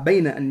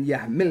 فأبين أن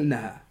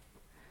يحملنها.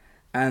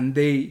 And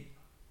they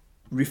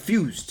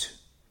refused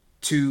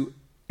to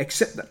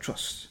accept that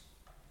trust.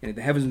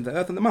 The heavens and the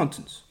earth and the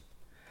mountains.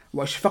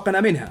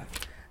 وأشفقن منها.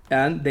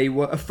 And they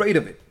were afraid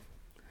of it.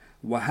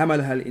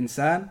 وحملها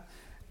الإنسان.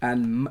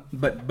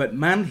 But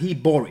man, he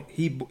bore it.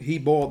 He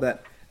bore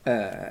that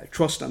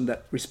trust and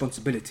that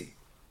responsibility.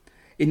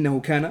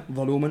 إنه كان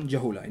ظلوما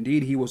جهولا.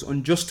 Indeed, he was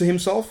unjust to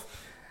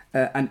himself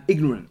and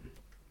ignorant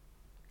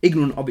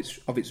of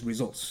its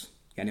results.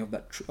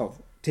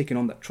 Of taking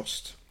on that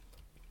trust.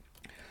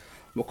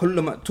 وكل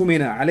ما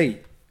اؤتمن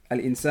عليه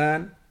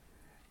الإنسان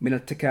من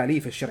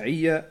التكاليف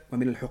الشرعية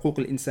ومن الحقوق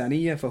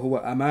الإنسانية فهو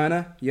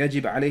أمانة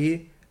يجب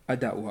عليه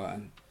أداؤها.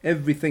 And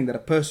everything that a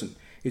person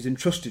is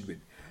entrusted with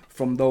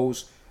from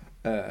those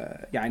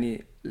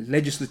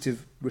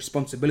legislative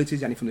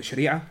responsibilities, from the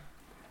Sharia,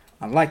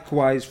 and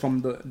likewise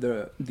from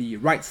the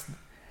rights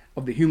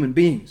of the human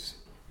beings,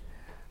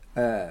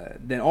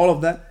 then all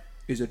of that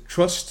is a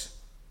trust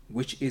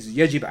which is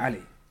yajib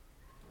ali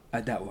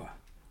ada'wa.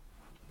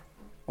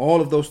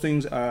 All of those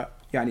things are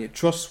a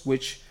trust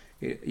which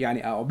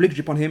are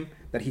obligatory upon him,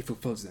 that he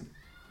fulfills them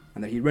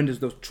and that he renders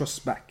those trusts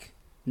back.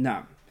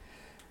 نعم.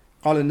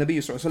 قال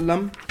النبي صلى الله عليه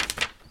وسلم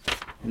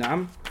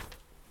نعم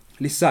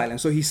للسائل.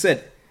 And so he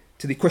said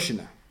to the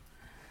questioner,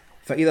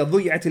 فإذا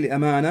ضيعت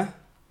الأمانة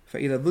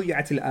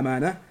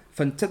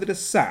فانتظر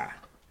الساعة.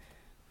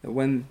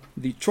 When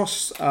the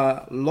trusts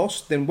are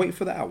lost, then wait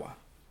for the hour.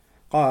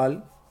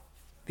 قال,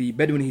 the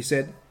Bedouin, he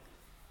said,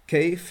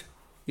 كيف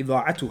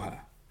إضاعتها.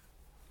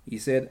 He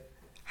said,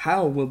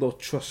 how will those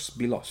trusts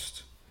be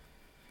lost?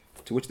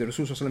 To which the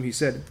Rasul sallallahu alaihi wasallam, he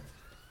said,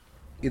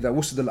 إذا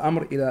وصل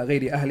الأمر إلى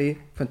غير أهله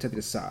فانتظر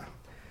الساعة.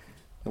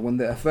 When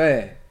the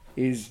affair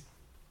is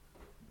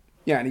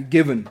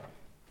given,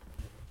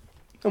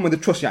 and when the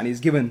trust is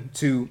given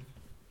to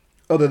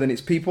other than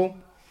its people,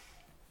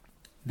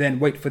 then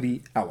wait for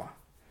the hour.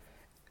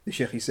 The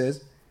Shaykh, he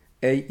says,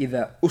 أي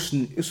إذا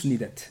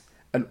أسندت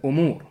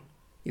الأمور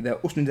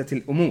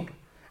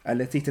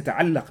التي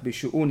تتعلق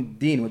بشؤون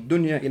الدين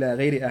والدنيا إلى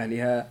غير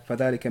أهلها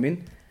فذلك من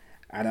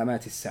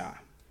علامات الساعة.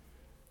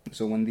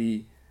 So when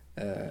the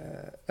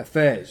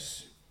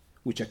affairs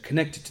which are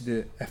connected to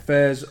the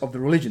affairs of the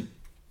religion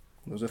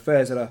Those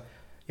affairs that are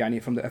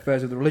from the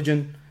affairs of the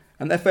religion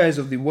and the affairs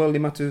of the worldly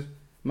matters,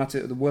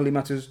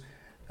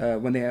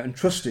 when they are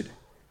entrusted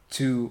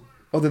to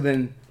other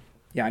than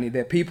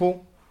their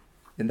people,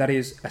 then that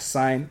is a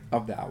sign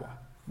of the hour.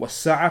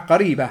 وَالسَّاعَةُ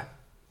قَرِيبَةٌ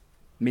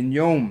مِنْ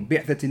يَوْمِ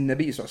بِعْثَةِ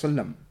النَّبِيِّ صلى الله عليه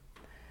وسلم.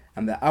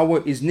 And the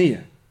hour is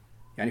near,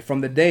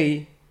 from the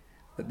day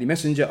that the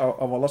Messenger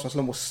of Allah صلى الله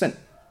عليه وسلم was sent.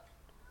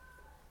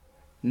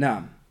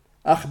 نعم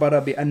أخبر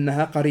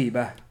بأنها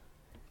قريبة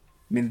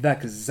من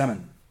ذاك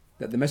الزمن.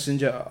 That the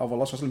Messenger of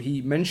Allah صلى الله عليه وسلم,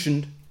 he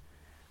mentioned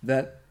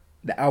that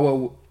the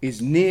hour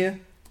is near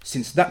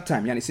since that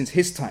time, since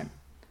his time.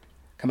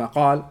 كما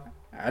قال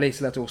عليه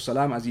الصلاة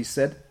والسلام, as he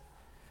said,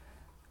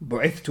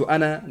 بعثت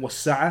أنا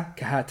والساعة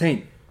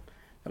كهاتين.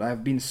 That I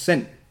have been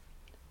sent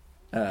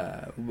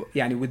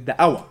with the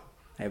hour.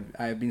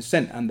 I have been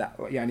sent and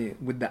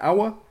with the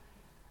hour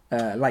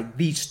like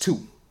these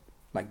two.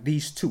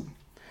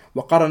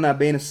 وقرنا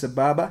بين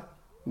السبابة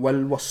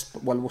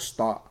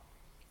والوسطى.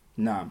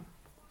 نعم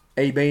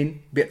أي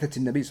بين بعثة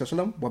النبي صلى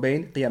الله عليه وسلم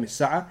وبين قيام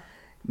الساعة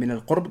من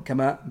القرب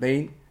كما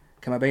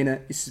بين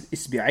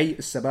إصبعي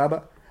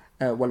السبابة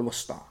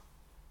والوسطى.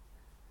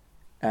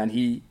 And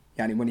he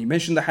when he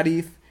mentioned the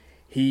hadith,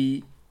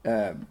 he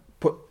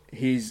put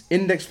his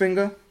index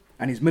finger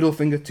and his middle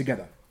finger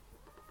together.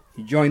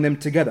 He joined them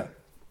together.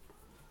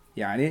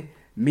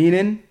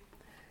 Meaning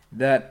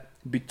that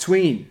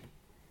between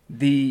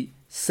the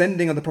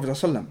sending of the Prophet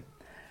ﷺ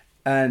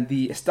and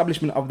the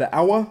establishment of the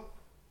hour,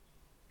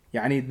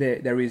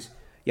 there is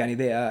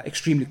they are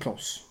extremely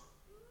close.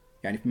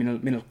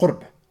 من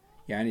القرب.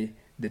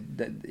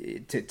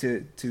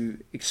 To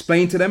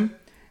explain to them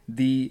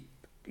the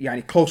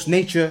close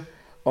nature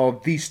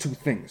of these two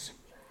things,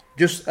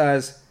 just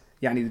as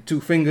the two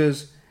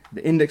fingers,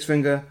 the index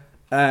finger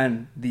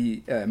and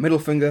the middle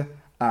finger,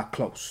 are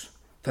close.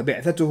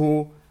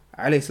 فبعثته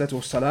عليه الصلاة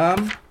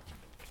والسلام.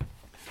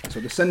 So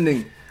the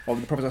sending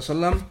of the Prophet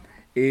ﷺ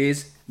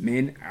is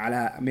من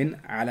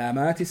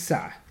علامات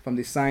الساعة, from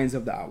the signs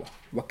of the hour.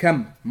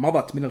 وكم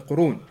مضت من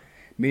القرون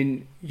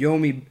من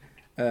يوم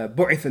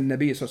بعث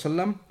النبي صلى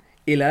الله عليه وسلم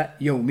إلى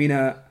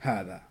يومنا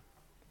هذا.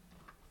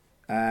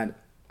 And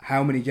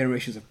how many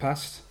generations have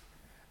passed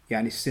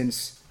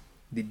since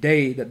the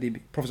day that the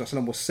Prophet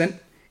ﷺ was sent.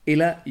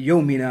 إلى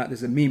يومنا,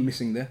 there's a meme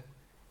missing there.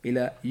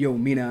 إلى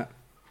يومنا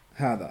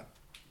هذا,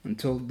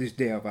 until this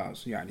day of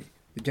ours,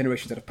 the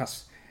generations that have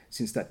passed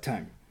since that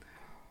time.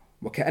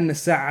 وكأن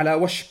الساعة على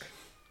وشك.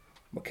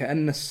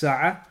 وكأن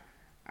الساعة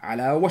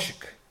على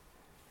وشك.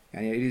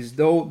 It is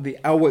though the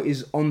hour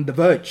is on the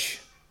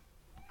verge.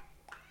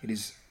 It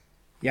is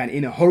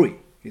in a hurry.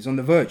 It is on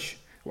the verge.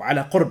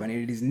 وعلى قرب, and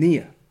it is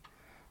near.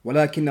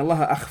 ولكن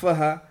الله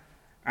أخفاها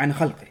عن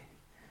خلقه.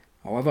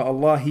 However,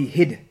 Allah, he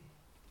hid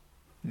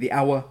the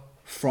hour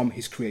from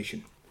his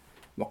creation.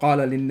 وقال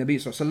للنبي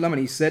صلى الله عليه وسلم, and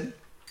he said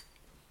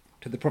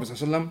to the Prophet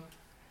صلى الله عليه وسلم,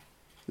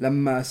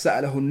 لما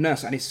سأله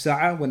الناس عن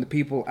الساعة, when the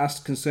people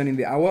asked concerning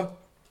the hour,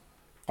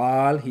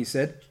 قال, he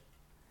said,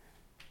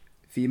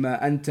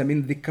 فيما أنت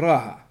من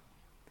ذكراها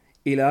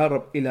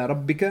إلى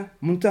ربك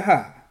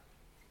منتهاها.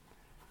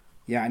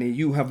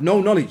 You have no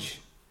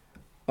knowledge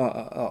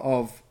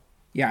of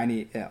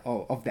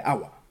the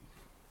hour,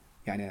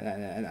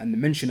 and the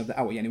mention of the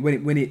hour,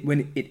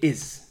 when it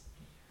is,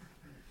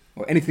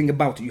 or anything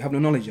about it, you have no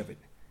knowledge of it.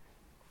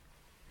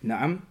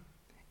 نعم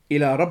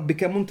إلى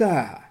ربك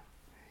منتهاها.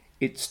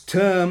 Its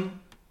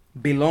term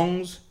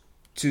belongs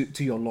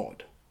to your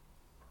Lord.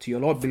 To your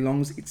Lord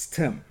belongs its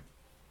term.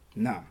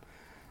 نعم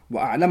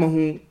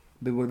وأعلمه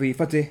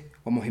بوظيفته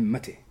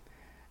ومهمته.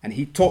 And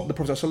he taught the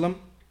Prophet ﷺ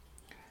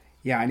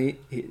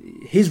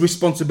his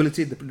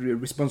responsibility, the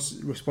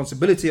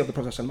responsibility of the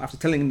Prophet ﷺ, after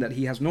telling him that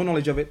he has no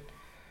knowledge of it,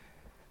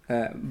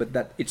 but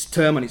that its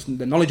term and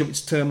the knowledge of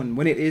its term and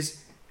when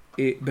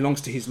it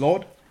belongs to his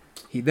Lord.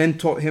 He then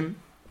taught him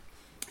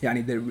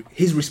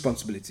his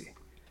responsibility.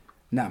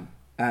 Nam,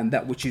 and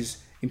that which is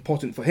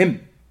important for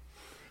him.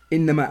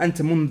 إنما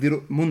أنت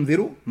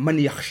منذر من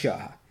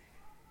يخشاها.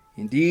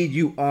 Indeed,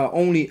 you are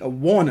only a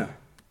warner.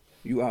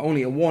 You are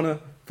only a warner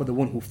for the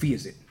one who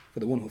fears it, for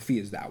the one who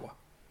fears the hour.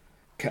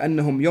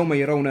 كأنهم يوم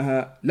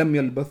يرونها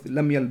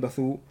لم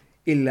يلبثوا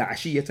إلا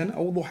عشية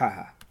أو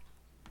ضحاها.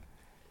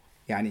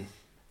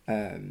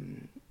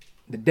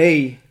 The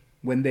day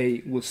when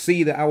they will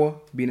see the hour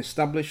being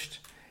established,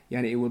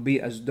 it will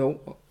be as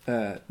though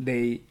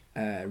they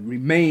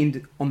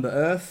remained on the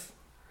earth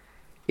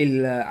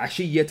إلا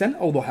عشية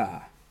أو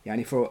ضحاها.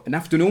 For an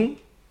afternoon,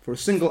 for a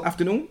single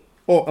afternoon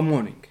or a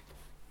morning.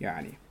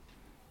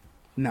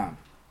 نعم.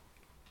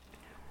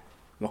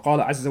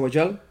 وقال عز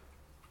وجل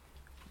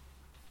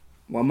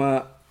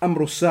وما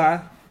أمر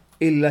الساعة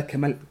إلا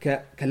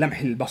كلمح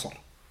البصر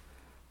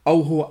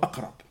أو هو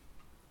أقرب.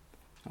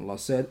 Allah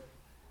said,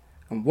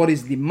 and what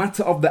is the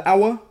matter of the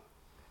hour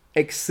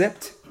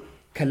except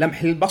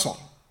كلمح البصر,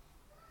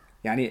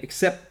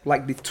 except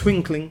like the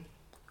twinkling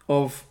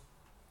of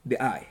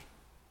the eye,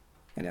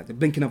 the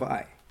blinking of an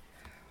eye.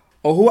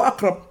 أو هو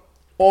أقرب,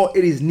 or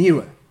it is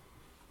nearer,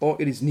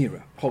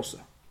 closer.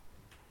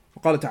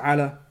 وقال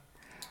تعالى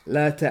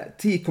لا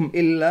تأتيكم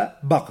إلا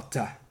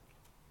بغتة.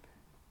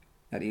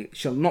 that it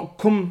shall not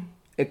come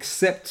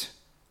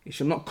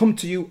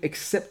to you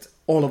except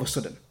all of a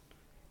sudden.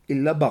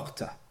 إلا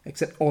بغتة,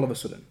 except all of a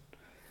sudden.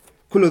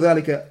 كل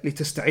ذلك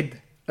لتستعد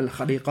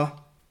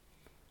الخليقة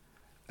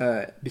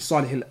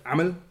بصالح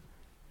العمل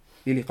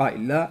للقاء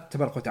الله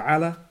تبارك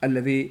وتعالى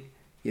الذي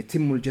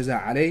يتم الجزاء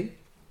عليه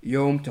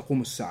يوم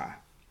تقوم الساعة.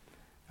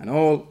 And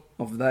all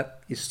of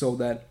that is so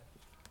that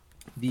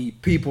the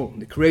people,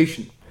 the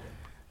creation,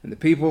 and the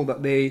people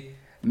that they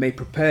may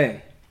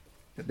prepare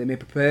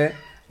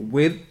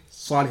with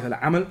salih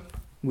al-amal,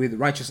 with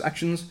righteous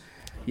actions,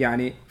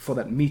 يعني for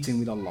that meeting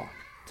with Allah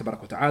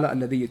تبارك وتعالى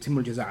الذي يتم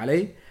الجزاء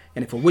عليه,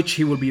 and for which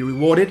he will be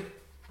rewarded,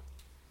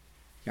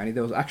 يعني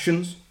those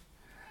actions,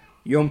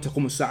 يوم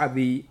تقوم الساعة,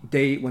 the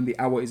day when the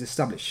hour is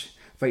established.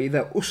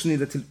 فإذا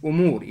أسندت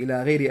الأمور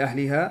إلى غير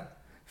أهلها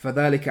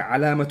فذلك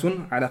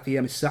علامة على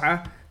قيام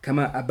الساعة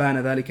كما أبان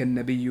ذلك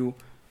النبي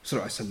صلى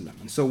الله عليه وسلم.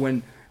 And so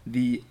when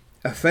the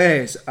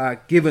affairs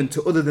are given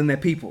to other than their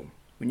people,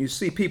 when you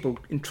see people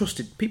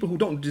entrusted, people who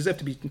don't deserve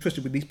to be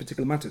entrusted with these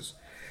particular matters,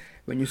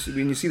 when you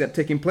see that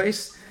taking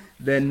place,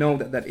 then know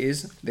that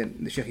then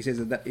the Shaykh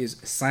says that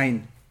is a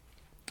sign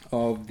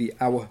of the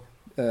hour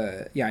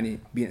يعني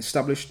being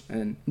established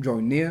and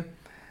drawing near,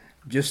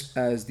 just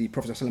as the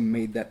Prophet ﷺ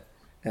made that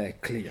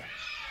clear.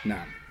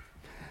 Now,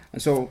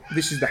 and so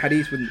this is the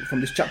hadith from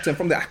this chapter, and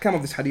from the ahkam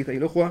of this hadith,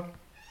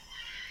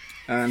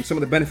 and some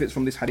of the benefits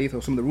from this hadith,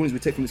 or some of the rulings we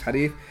take from this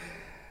hadith,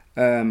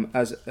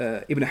 as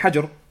Ibn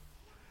Hajar,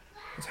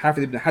 as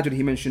Hafiz Ibn Hajar,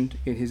 he mentioned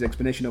in his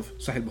explanation of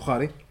Sahih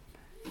Bukhari,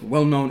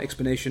 well-known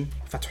explanation,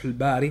 Fath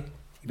al-Bari,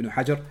 Ibn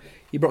Hajar,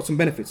 he brought some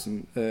benefits,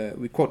 and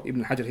we quote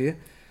Ibn Hajar here.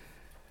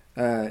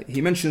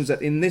 He mentions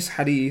that in this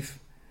hadith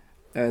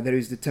there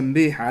is the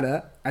tanbih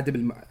ala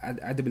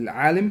adab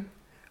al-alim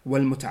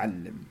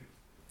wal-muta'allim.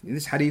 In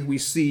this hadith we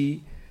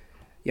see,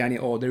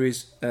 or there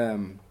is a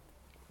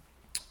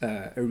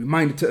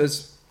reminder to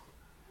us,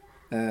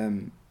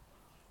 a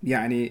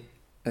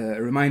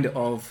reminder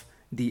of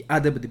the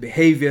adab, the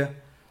behavior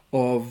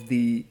of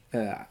the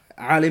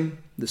alim,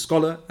 the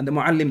scholar, and the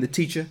mu'allim, the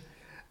teacher,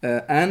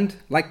 and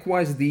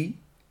likewise the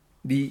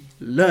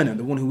learner,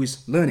 the one who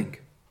is learning.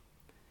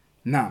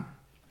 Now,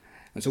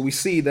 and so we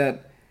see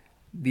that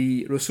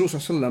the Rasul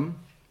sallallahu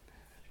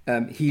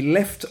alaihi wasallam, he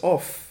left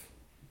off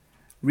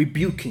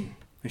rebuking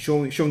and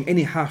showing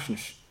any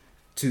harshness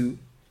to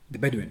the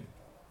Bedouin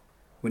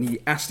when he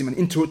asked him and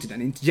interrupted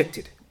and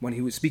interjected when he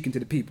was speaking to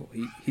the people.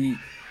 He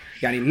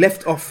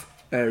left off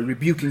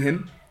rebuking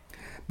him,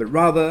 but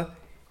rather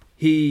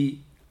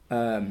he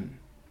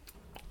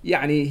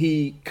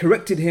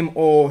corrected him,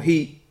 or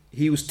he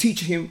was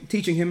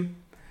teaching him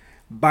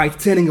by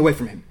turning away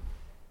from him.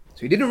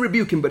 So he didn't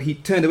rebuke him, but he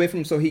turned away from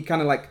him. So he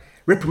kind of like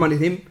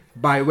reprimanded him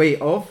by way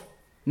of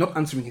not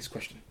answering his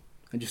question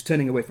and just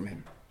turning away from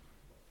him.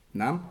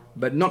 Now,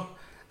 but not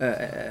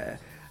a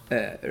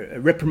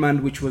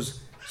reprimand which was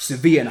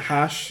severe and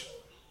harsh,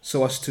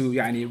 so as to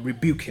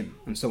rebuke him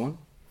and so on.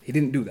 He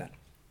didn't do that,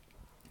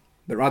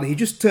 but rather he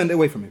just turned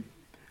away from him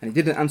and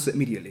he didn't answer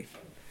immediately.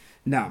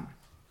 Now,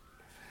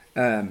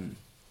 and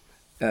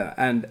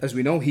as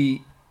we know,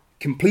 he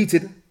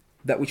completed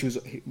that which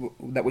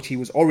he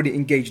was already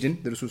engaged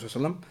in, the Rasul sallallahu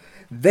alaihi wasallam.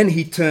 Then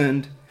he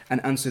turned and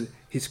answered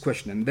his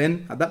question, and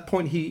then at that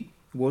point he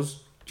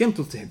was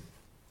gentle to him,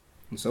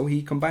 and so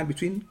he combined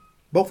between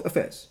both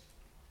affairs.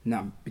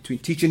 Now, between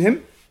teaching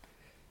him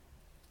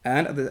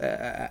and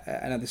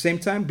at the same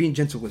time being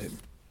gentle with him.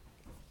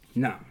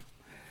 Now,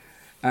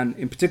 and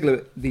in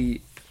particular the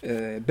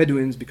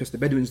Bedouins, because the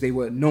Bedouins, they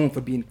were known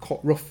for being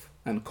rough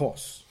and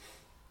coarse.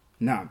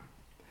 Now,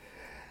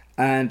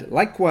 and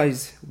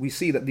likewise we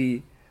see that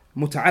the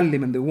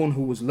muta'allim, and the one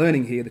who was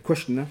learning here, the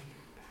questioner,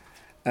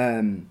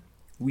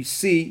 we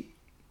see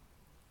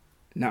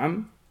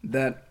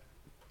that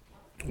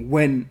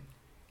when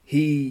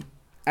he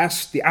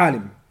asked the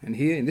alim, and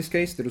here in this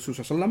case the Rasul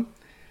sallallahu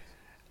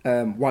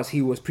alaihi wasallam,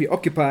 he was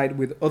preoccupied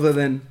with other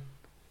than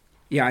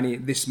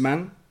this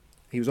man.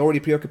 He was already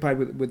preoccupied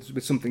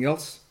with something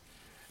else,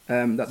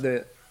 that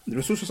the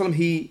Rasul sallallahu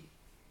alaihi wasallam,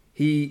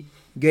 he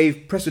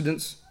gave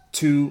precedence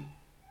to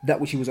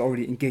that which he was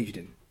already engaged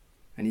in,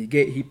 and he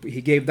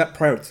gave that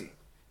priority.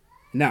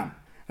 Now,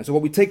 and so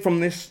what we take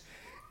from this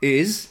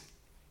is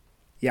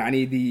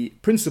the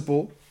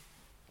principle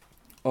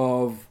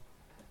of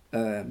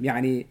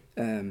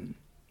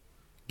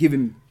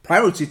giving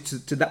priority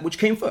to that which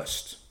came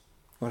first,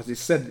 or as is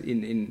said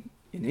in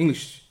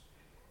English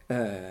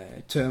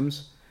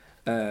terms,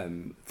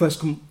 first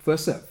come,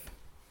 first serve.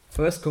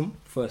 First come,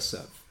 first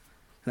serve.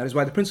 And that is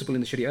why the principle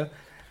in the Sharia,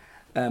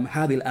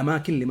 هذه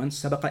الأماكن لمن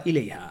سبق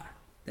إليها,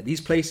 that these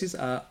places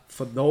are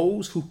for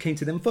those who came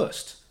to them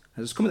first.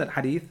 As it's come in that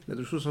hadith that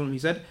the Rasul he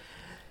said,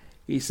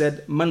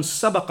 من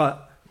سبق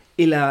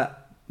إلى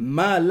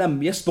ما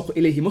لم يسبق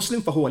إليه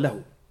مسلم فهو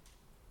له.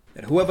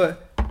 That whoever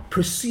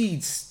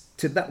proceeds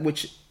to that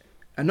which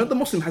another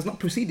Muslim has not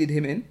preceded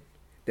him in,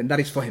 then that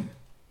is for him.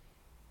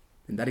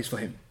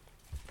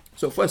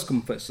 So first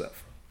come, first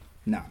serve.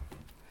 Now,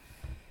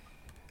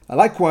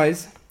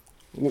 likewise,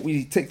 what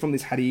we take from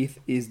this hadith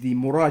is the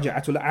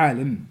muraja'atul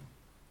alim,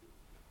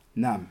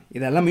 نعم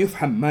إذا لم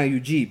يفهم ما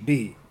يجيب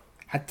به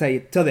حتى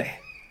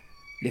يتضح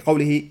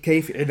لقوله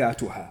كيف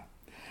عداتها.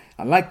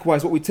 And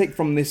likewise, what we take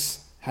from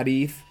this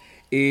hadith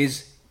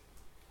is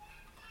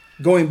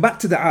going back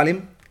to the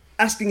alim,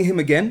 asking him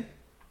again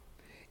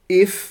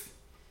if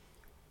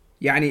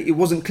it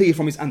wasn't clear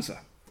from his answer.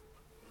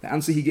 The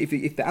answer he gave,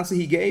 if the answer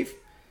he gave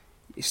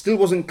it still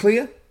wasn't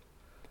clear,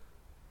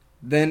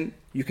 then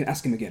you can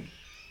ask him again.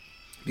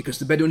 Because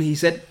the Bedouin, he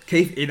said,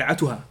 كيف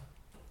عداتها.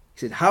 He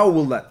said, how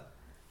will that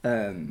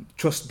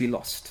trust be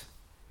lost?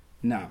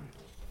 Now,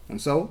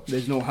 and so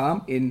there's no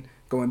harm in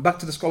going back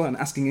to the scholar and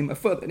asking him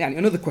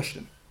another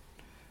question.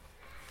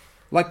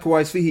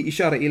 Likewise, فيه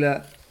إشارة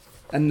إلى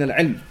أن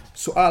العلم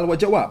سؤال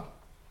وجواب.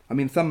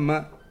 ومن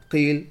ثم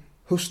قيل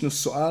حسن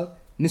السؤال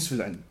نصف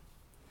العلم.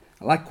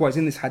 Likewise,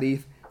 in this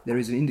hadith, there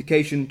is an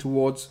indication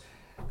towards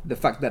the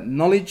fact that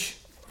knowledge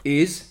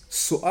is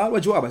su'al wa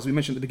jawab, as we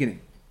mentioned at the beginning.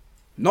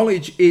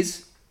 Knowledge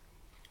is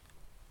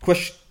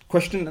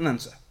question and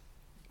answer.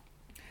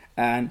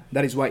 And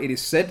that is why it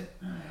is said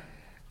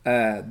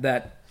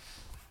that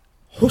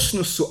حسن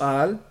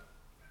السؤال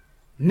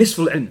نصف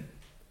العلم,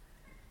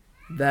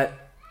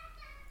 that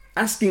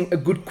asking a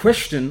good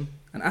question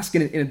and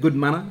asking it in a good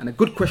manner and a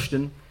good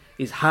question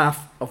is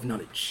half of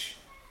knowledge.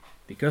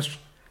 Because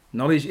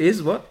knowledge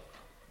is what?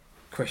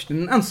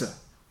 Question and answer.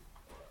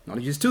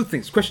 Knowledge is two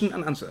things, question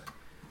and answer.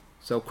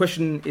 So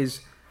question is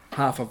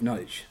half of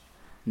knowledge.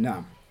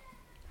 Now,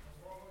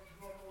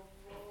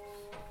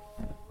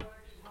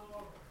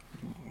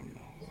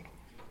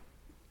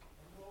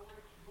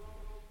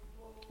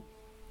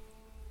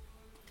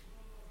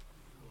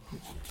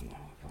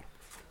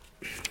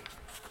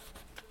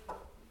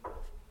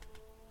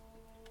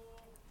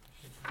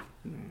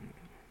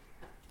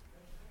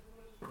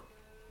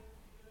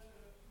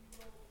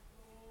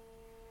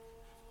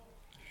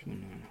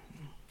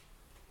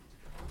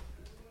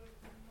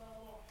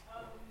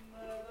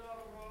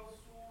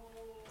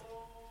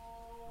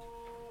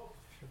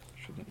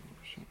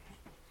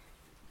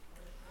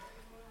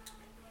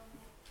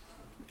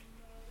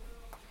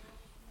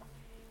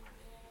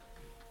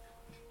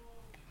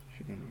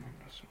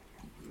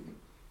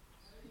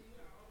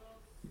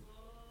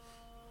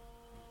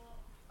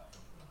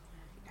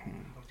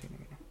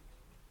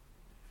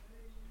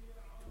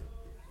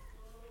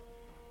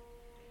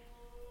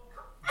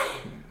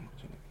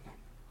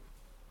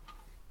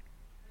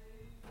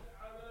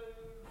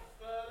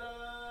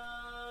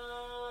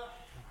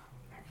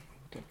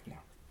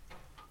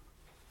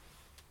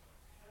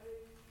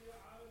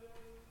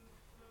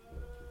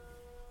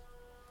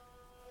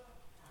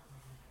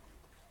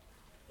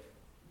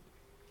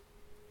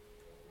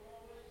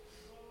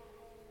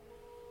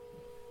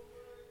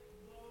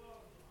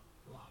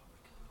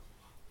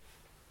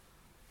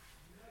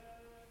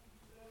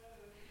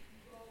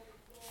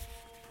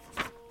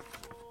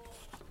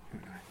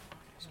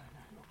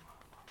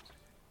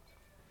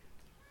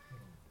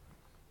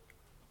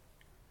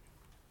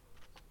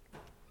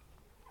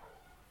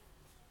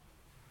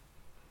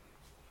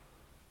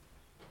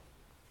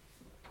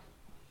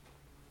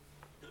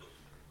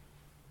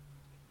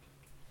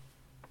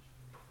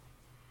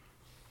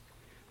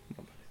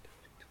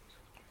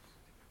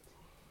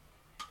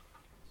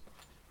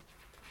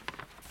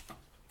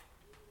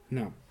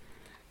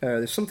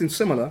 there's something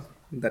similar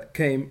that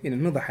came in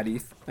another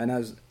hadith, and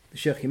as the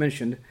Shaykh he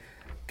mentioned,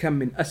 كم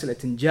من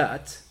أسئلة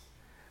جاءت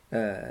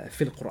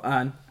في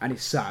القرآن عن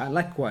الساعة.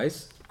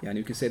 Likewise,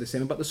 you can say the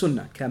same about the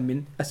Sunnah. كم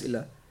من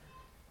أسئلة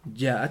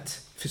جاءت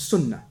في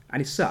السنة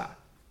عن الساعة.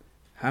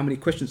 How many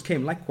questions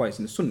came likewise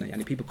in the Sunnah?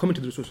 People coming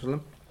to the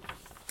Rasul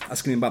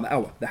asking him about the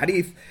hour. The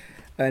hadith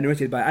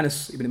narrated by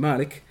Anas ibn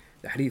Malik,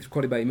 the hadith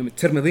recorded by Imam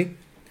al-Tirmidhi,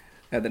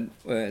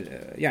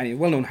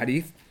 well-known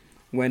hadith,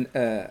 when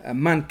a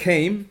man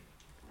came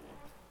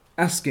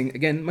asking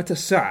again, متى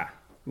الساعة?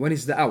 When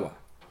is the hour?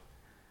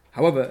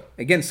 However,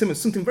 again,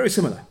 something very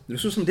similar. The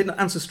Rasul didn't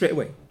answer straight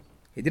away.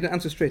 He didn't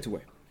answer straight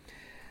away.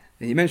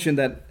 He mentioned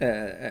that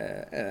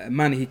a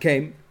man, he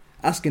came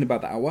asking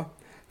about the hour.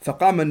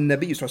 فقام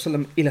النبي صلى الله عليه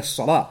وسلم إلى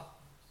الصلاة.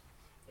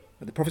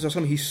 But the Prophet صلى الله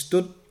عليه وسلم, he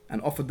stood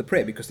and offered the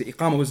prayer because the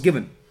iqamah was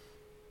given.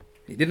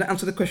 He didn't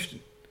answer the question.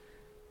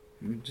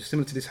 Just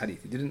similar to this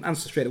hadith. He didn't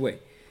answer straight away.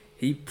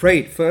 He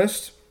prayed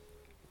first.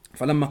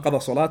 فلما قضى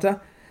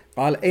صلاته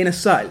قال أين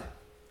السائل?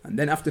 And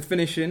then after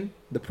finishing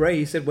the prayer,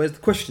 he said, where's the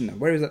questioner?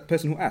 Where is that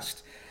person who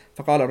asked?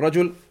 فقال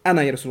الرجل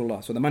أنا يا رسول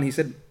الله. So the man, he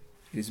said,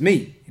 it is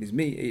me.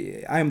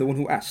 I am the one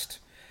who asked.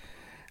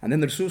 And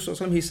then the Rasul صلى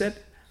الله عليه وسلم, he said,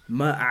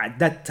 ما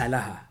أعددت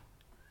لها.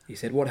 He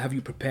said, what have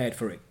you prepared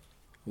for it?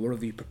 What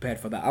have you prepared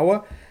for the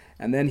hour?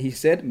 And then he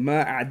said,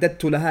 ما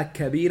أعددت لها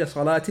كبير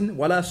صلاة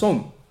ولا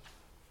صوم.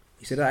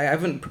 He said, I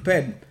haven't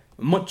prepared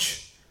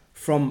much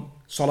from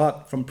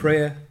salat, from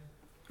prayer,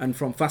 and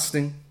from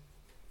fasting.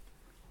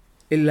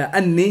 إلا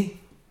أني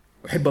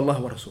أحب الله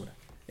ورسوله.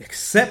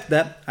 Except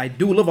that I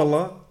do love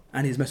Allah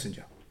and His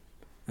Messenger.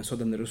 And so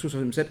then the Rasul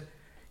said,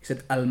 he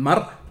said,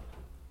 المرء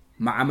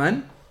مع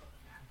من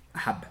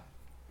أحب.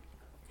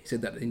 He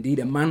said that indeed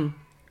a man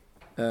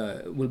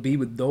will be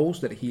with those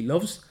that he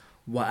loves.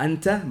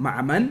 وأنت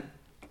مع من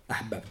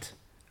أحببت.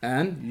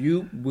 and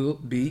you will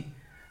be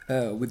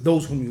with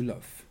those whom you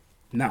love.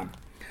 Now,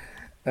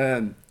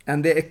 and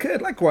there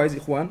occurred likewise,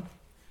 Ikhwan,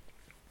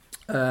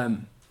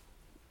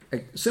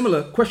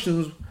 similar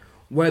questions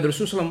where the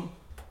Rasul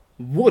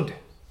would,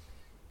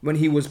 when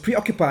he was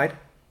preoccupied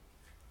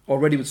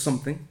already with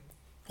something,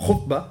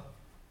 khutbah,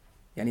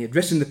 yani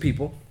addressing the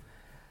people,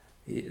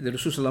 the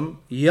Rasul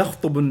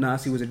yakhtubu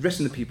nas, he was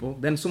addressing the people,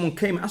 then someone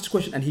came and asked a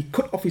question and he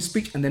cut off his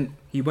speech and then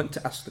he went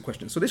to ask the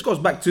question. So this goes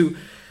back to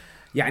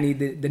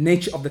the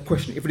nature of the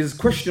question. If it is a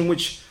question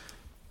which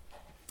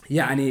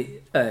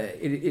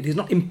it is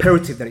not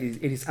imperative that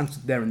it is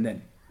answered there and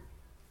then,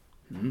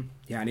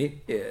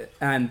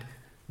 and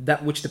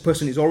that which the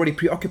person is already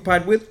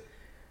preoccupied with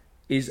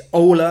is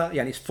awla,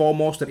 is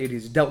foremost that it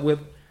is dealt with,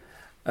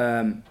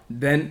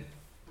 then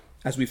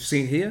as we've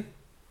seen here,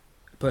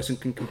 a person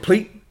can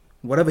complete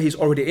whatever he's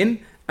already in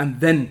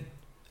and then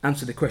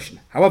answer the question.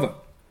 However,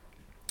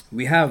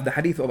 we have the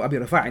hadith of Abi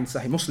Rafa' in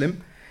Sahih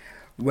Muslim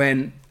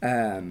when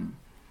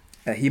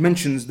he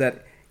mentions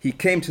that he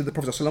came to the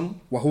Prophet ﷺ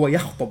وَهُوَ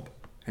يَخْطَبْ,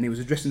 and he was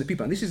addressing the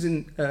people. And this is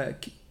in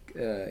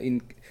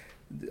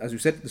as we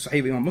said, the Sahih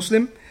of Imam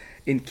Muslim,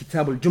 in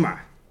Kitab al-Jum'ah,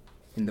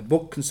 in the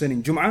book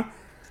concerning Jum'ah,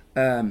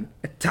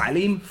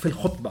 التعليم في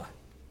الخطبة,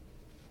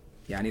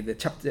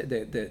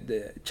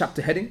 the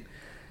chapter heading,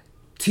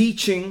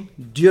 teaching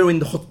during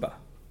the khutbah.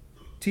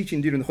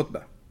 Teaching during the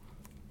khutbah.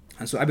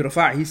 And so Abi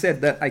Rafa' he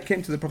said that I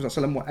came to the Prophet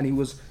ﷺ and he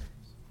was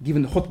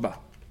given the khutbah.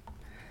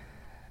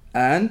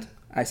 And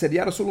I said,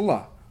 Ya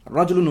Rasulullah,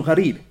 رجل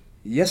غريب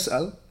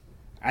يسأل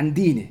عن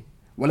دينه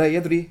ولا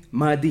يدري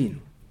ما دينه.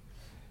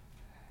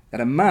 That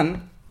a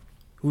man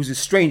who's a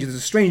stranger, there's a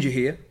stranger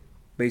here,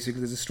 basically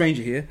there's a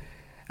stranger here,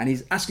 and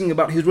he's asking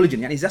about his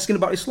religion, and he's asking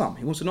about Islam.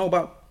 He wants to know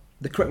about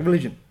the correct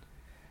religion.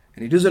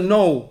 And he doesn't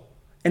know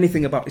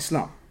anything about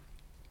Islam.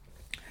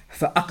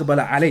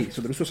 فأقبل عليه.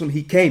 So the Rasul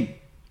he came.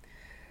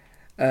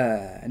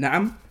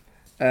 نعم.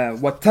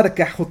 وترك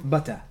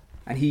خطبته.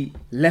 And he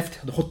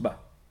left the khutbah.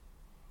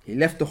 He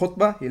left the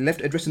khutbah, he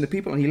left addressing the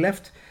people, and he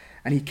left,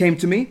 and he came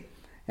to me,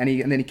 and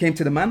then he came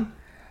to the man.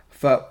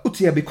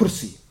 فأتي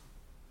بكرسي.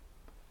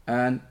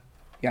 And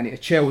a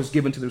chair was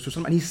given to the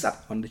Rasul and he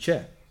sat on the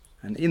chair.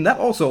 And in that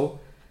also,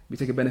 we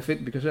take a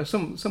benefit, because there are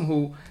some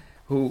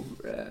who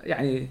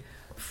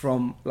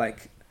from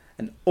like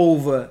an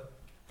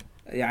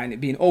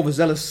being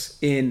overzealous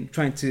in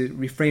trying to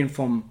refrain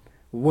from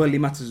worldly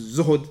matters,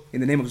 zuhud,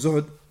 in the name of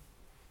zuhud,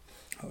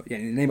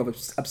 in the name of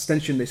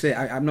abstention. They say,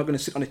 I'm not going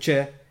to sit on a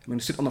chair, I'm going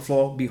to sit on the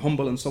floor, be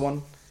humble and so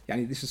on.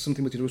 This is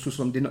something which the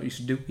Rasul did not used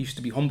to do. He used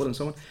to be humble and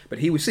so on. But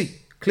here we see,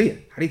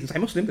 clear, hadith in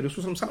Sahih Muslim, the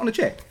Rasul sat on a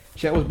chair.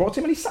 Chair was brought to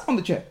him and he sat on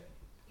the chair.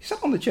 He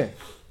sat on the chair.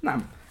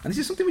 Naam. And this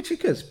is something which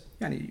occurs.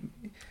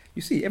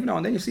 You see, every now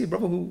and then you see a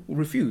brother who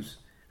refuse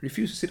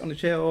to sit on the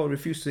chair, or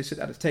refuse to sit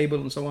at a table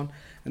and so on,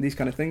 and these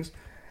kind of things.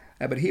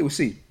 But here we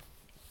see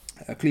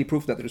a clear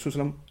proof that the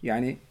Rasul,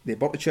 they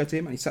brought the chair to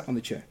him and he sat on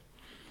the chair.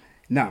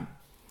 Now,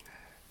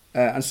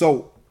 and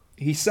so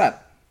he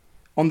sat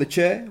on the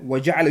chair,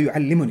 وَجَعَلَ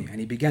يُعَلِّمُنِي, and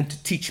he began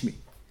to teach me.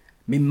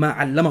 مِمَّا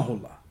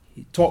عَلَّمَهُ اللَّهِ,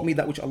 he taught me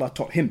that which Allah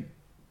taught him.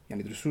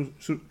 The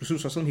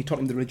Rasul, he taught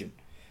him the religion.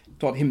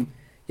 Taught him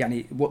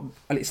what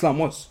al-Islam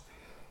was.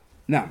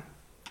 Now,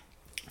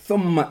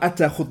 ثُمَّ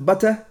أَتَى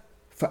خُطْبَتَهُ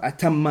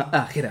فَأَتَمَّ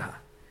آخِرَهَا,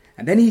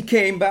 and then he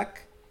came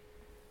back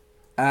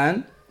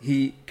and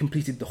he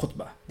completed the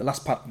khutbah, the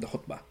last part of the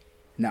khutbah.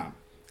 Now,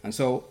 and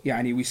so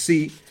we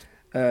see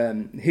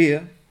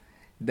here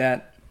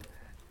that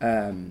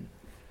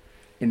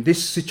in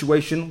this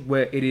situation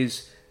where it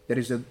is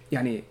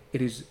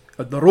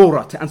a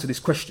darura to answer this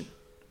question,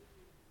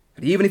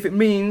 and even if it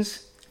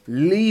means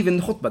leaving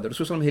the khutbah, the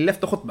Rasul he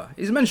left the khutbah.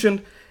 It's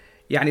mentioned,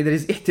 there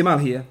is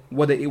ihtimal here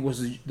whether it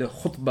was the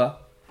khutbah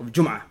of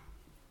Jum'ah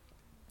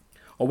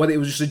or whether it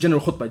was just a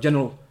general khutbah,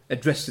 general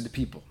address to the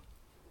people.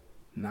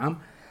 Naam.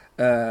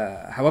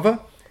 However,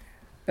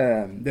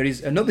 there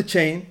is another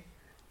chain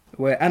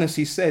where Anas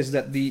says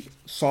that the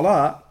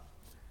salah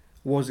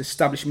was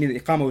established, meaning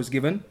the iqamah was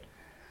given,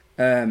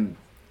 and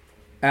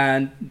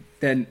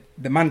then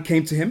the man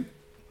came to him,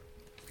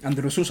 and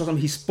the Rasul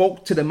he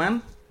spoke to the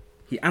man,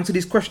 he answered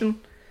his question,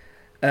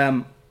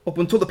 up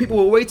until the people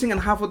were waiting,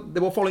 and they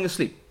were falling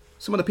asleep.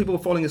 Some of the people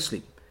were falling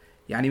asleep.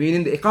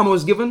 Meaning the iqamah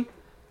was given,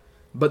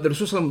 but the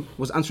Rasul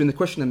was answering the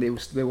question, and they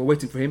were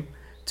waiting for him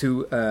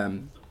to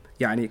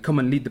come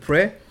and lead the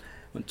prayer,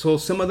 until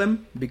some of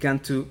them began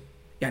to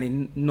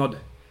nod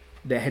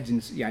their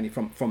heads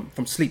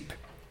from sleep.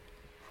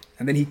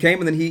 And then he came,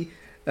 and then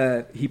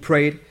he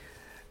prayed,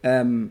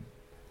 and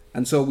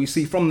so we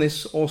see from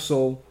this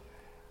also,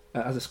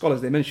 as the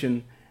scholars they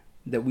mention,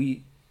 that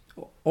we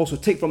also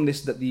take from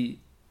this that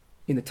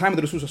in the time of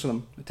the Rasul,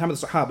 the time of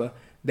the Sahaba,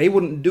 they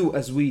wouldn't do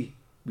as we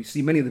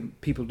see many of the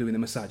people do in the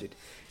masajid.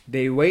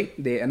 They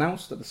wait, they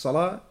announce that the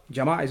salah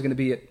jama'ah is going to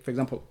be at, for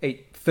example,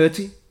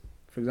 8:30.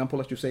 For example,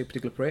 let's just say a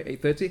particular prayer,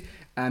 8:30,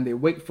 and they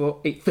wait for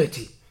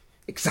 8:30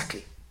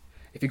 exactly.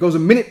 If it goes a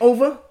minute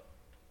over,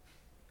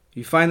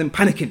 you find them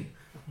panicking.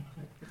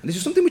 And this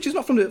is something which is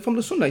not from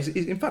the Sunnah.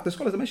 In fact, the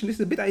scholars have mentioned this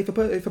is a bid'ah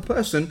if a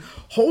person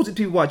holds it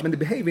to be wajib and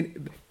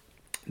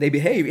they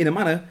behave in a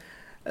manner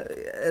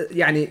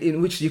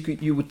in which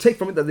you would take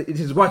from it that it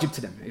is wajib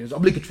to them, it is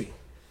obligatory.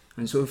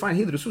 And so we find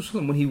here the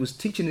Rasul when he was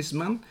teaching this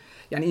man,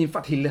 in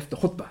fact he left the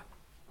khutbah.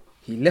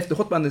 He left the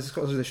khutbah, and the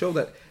scholars show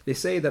that they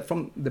say that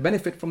from the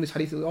benefit from this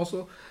hadith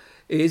also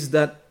is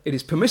that it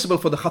is permissible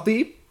for the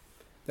khatib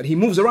that he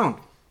moves around.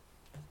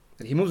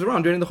 That he moves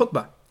around during the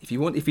khutbah. If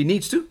he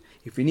needs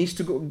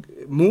to go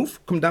move,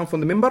 come down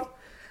from the mimbar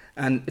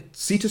and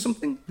see to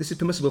something, this is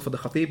permissible for the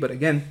khatib. But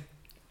again,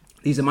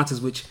 these are matters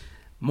which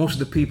most of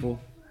the people,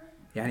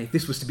 if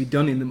this was to be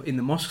done in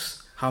the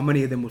mosques, how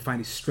many of them would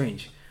find it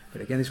strange?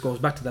 But again, this goes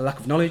back to the lack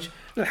of knowledge.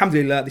 And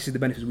alhamdulillah, this is the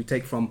benefits we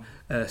take from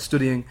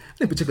studying.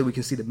 And in particular, we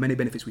can see the many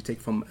benefits we take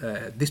from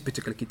this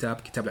particular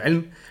kitab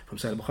al-ilm, from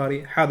Sahih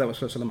al-Bukhari. هذا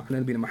وصلى الله على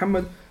نبينا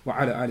محمد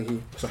وعلى آله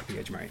وصحبه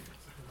أجمعين.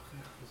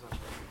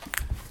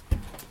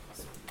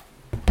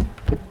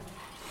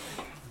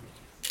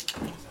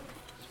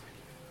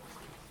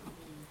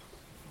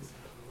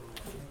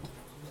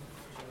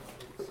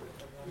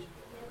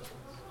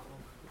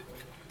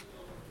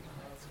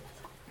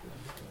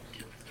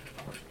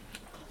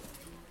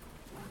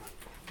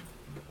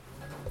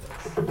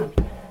 Thank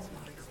you.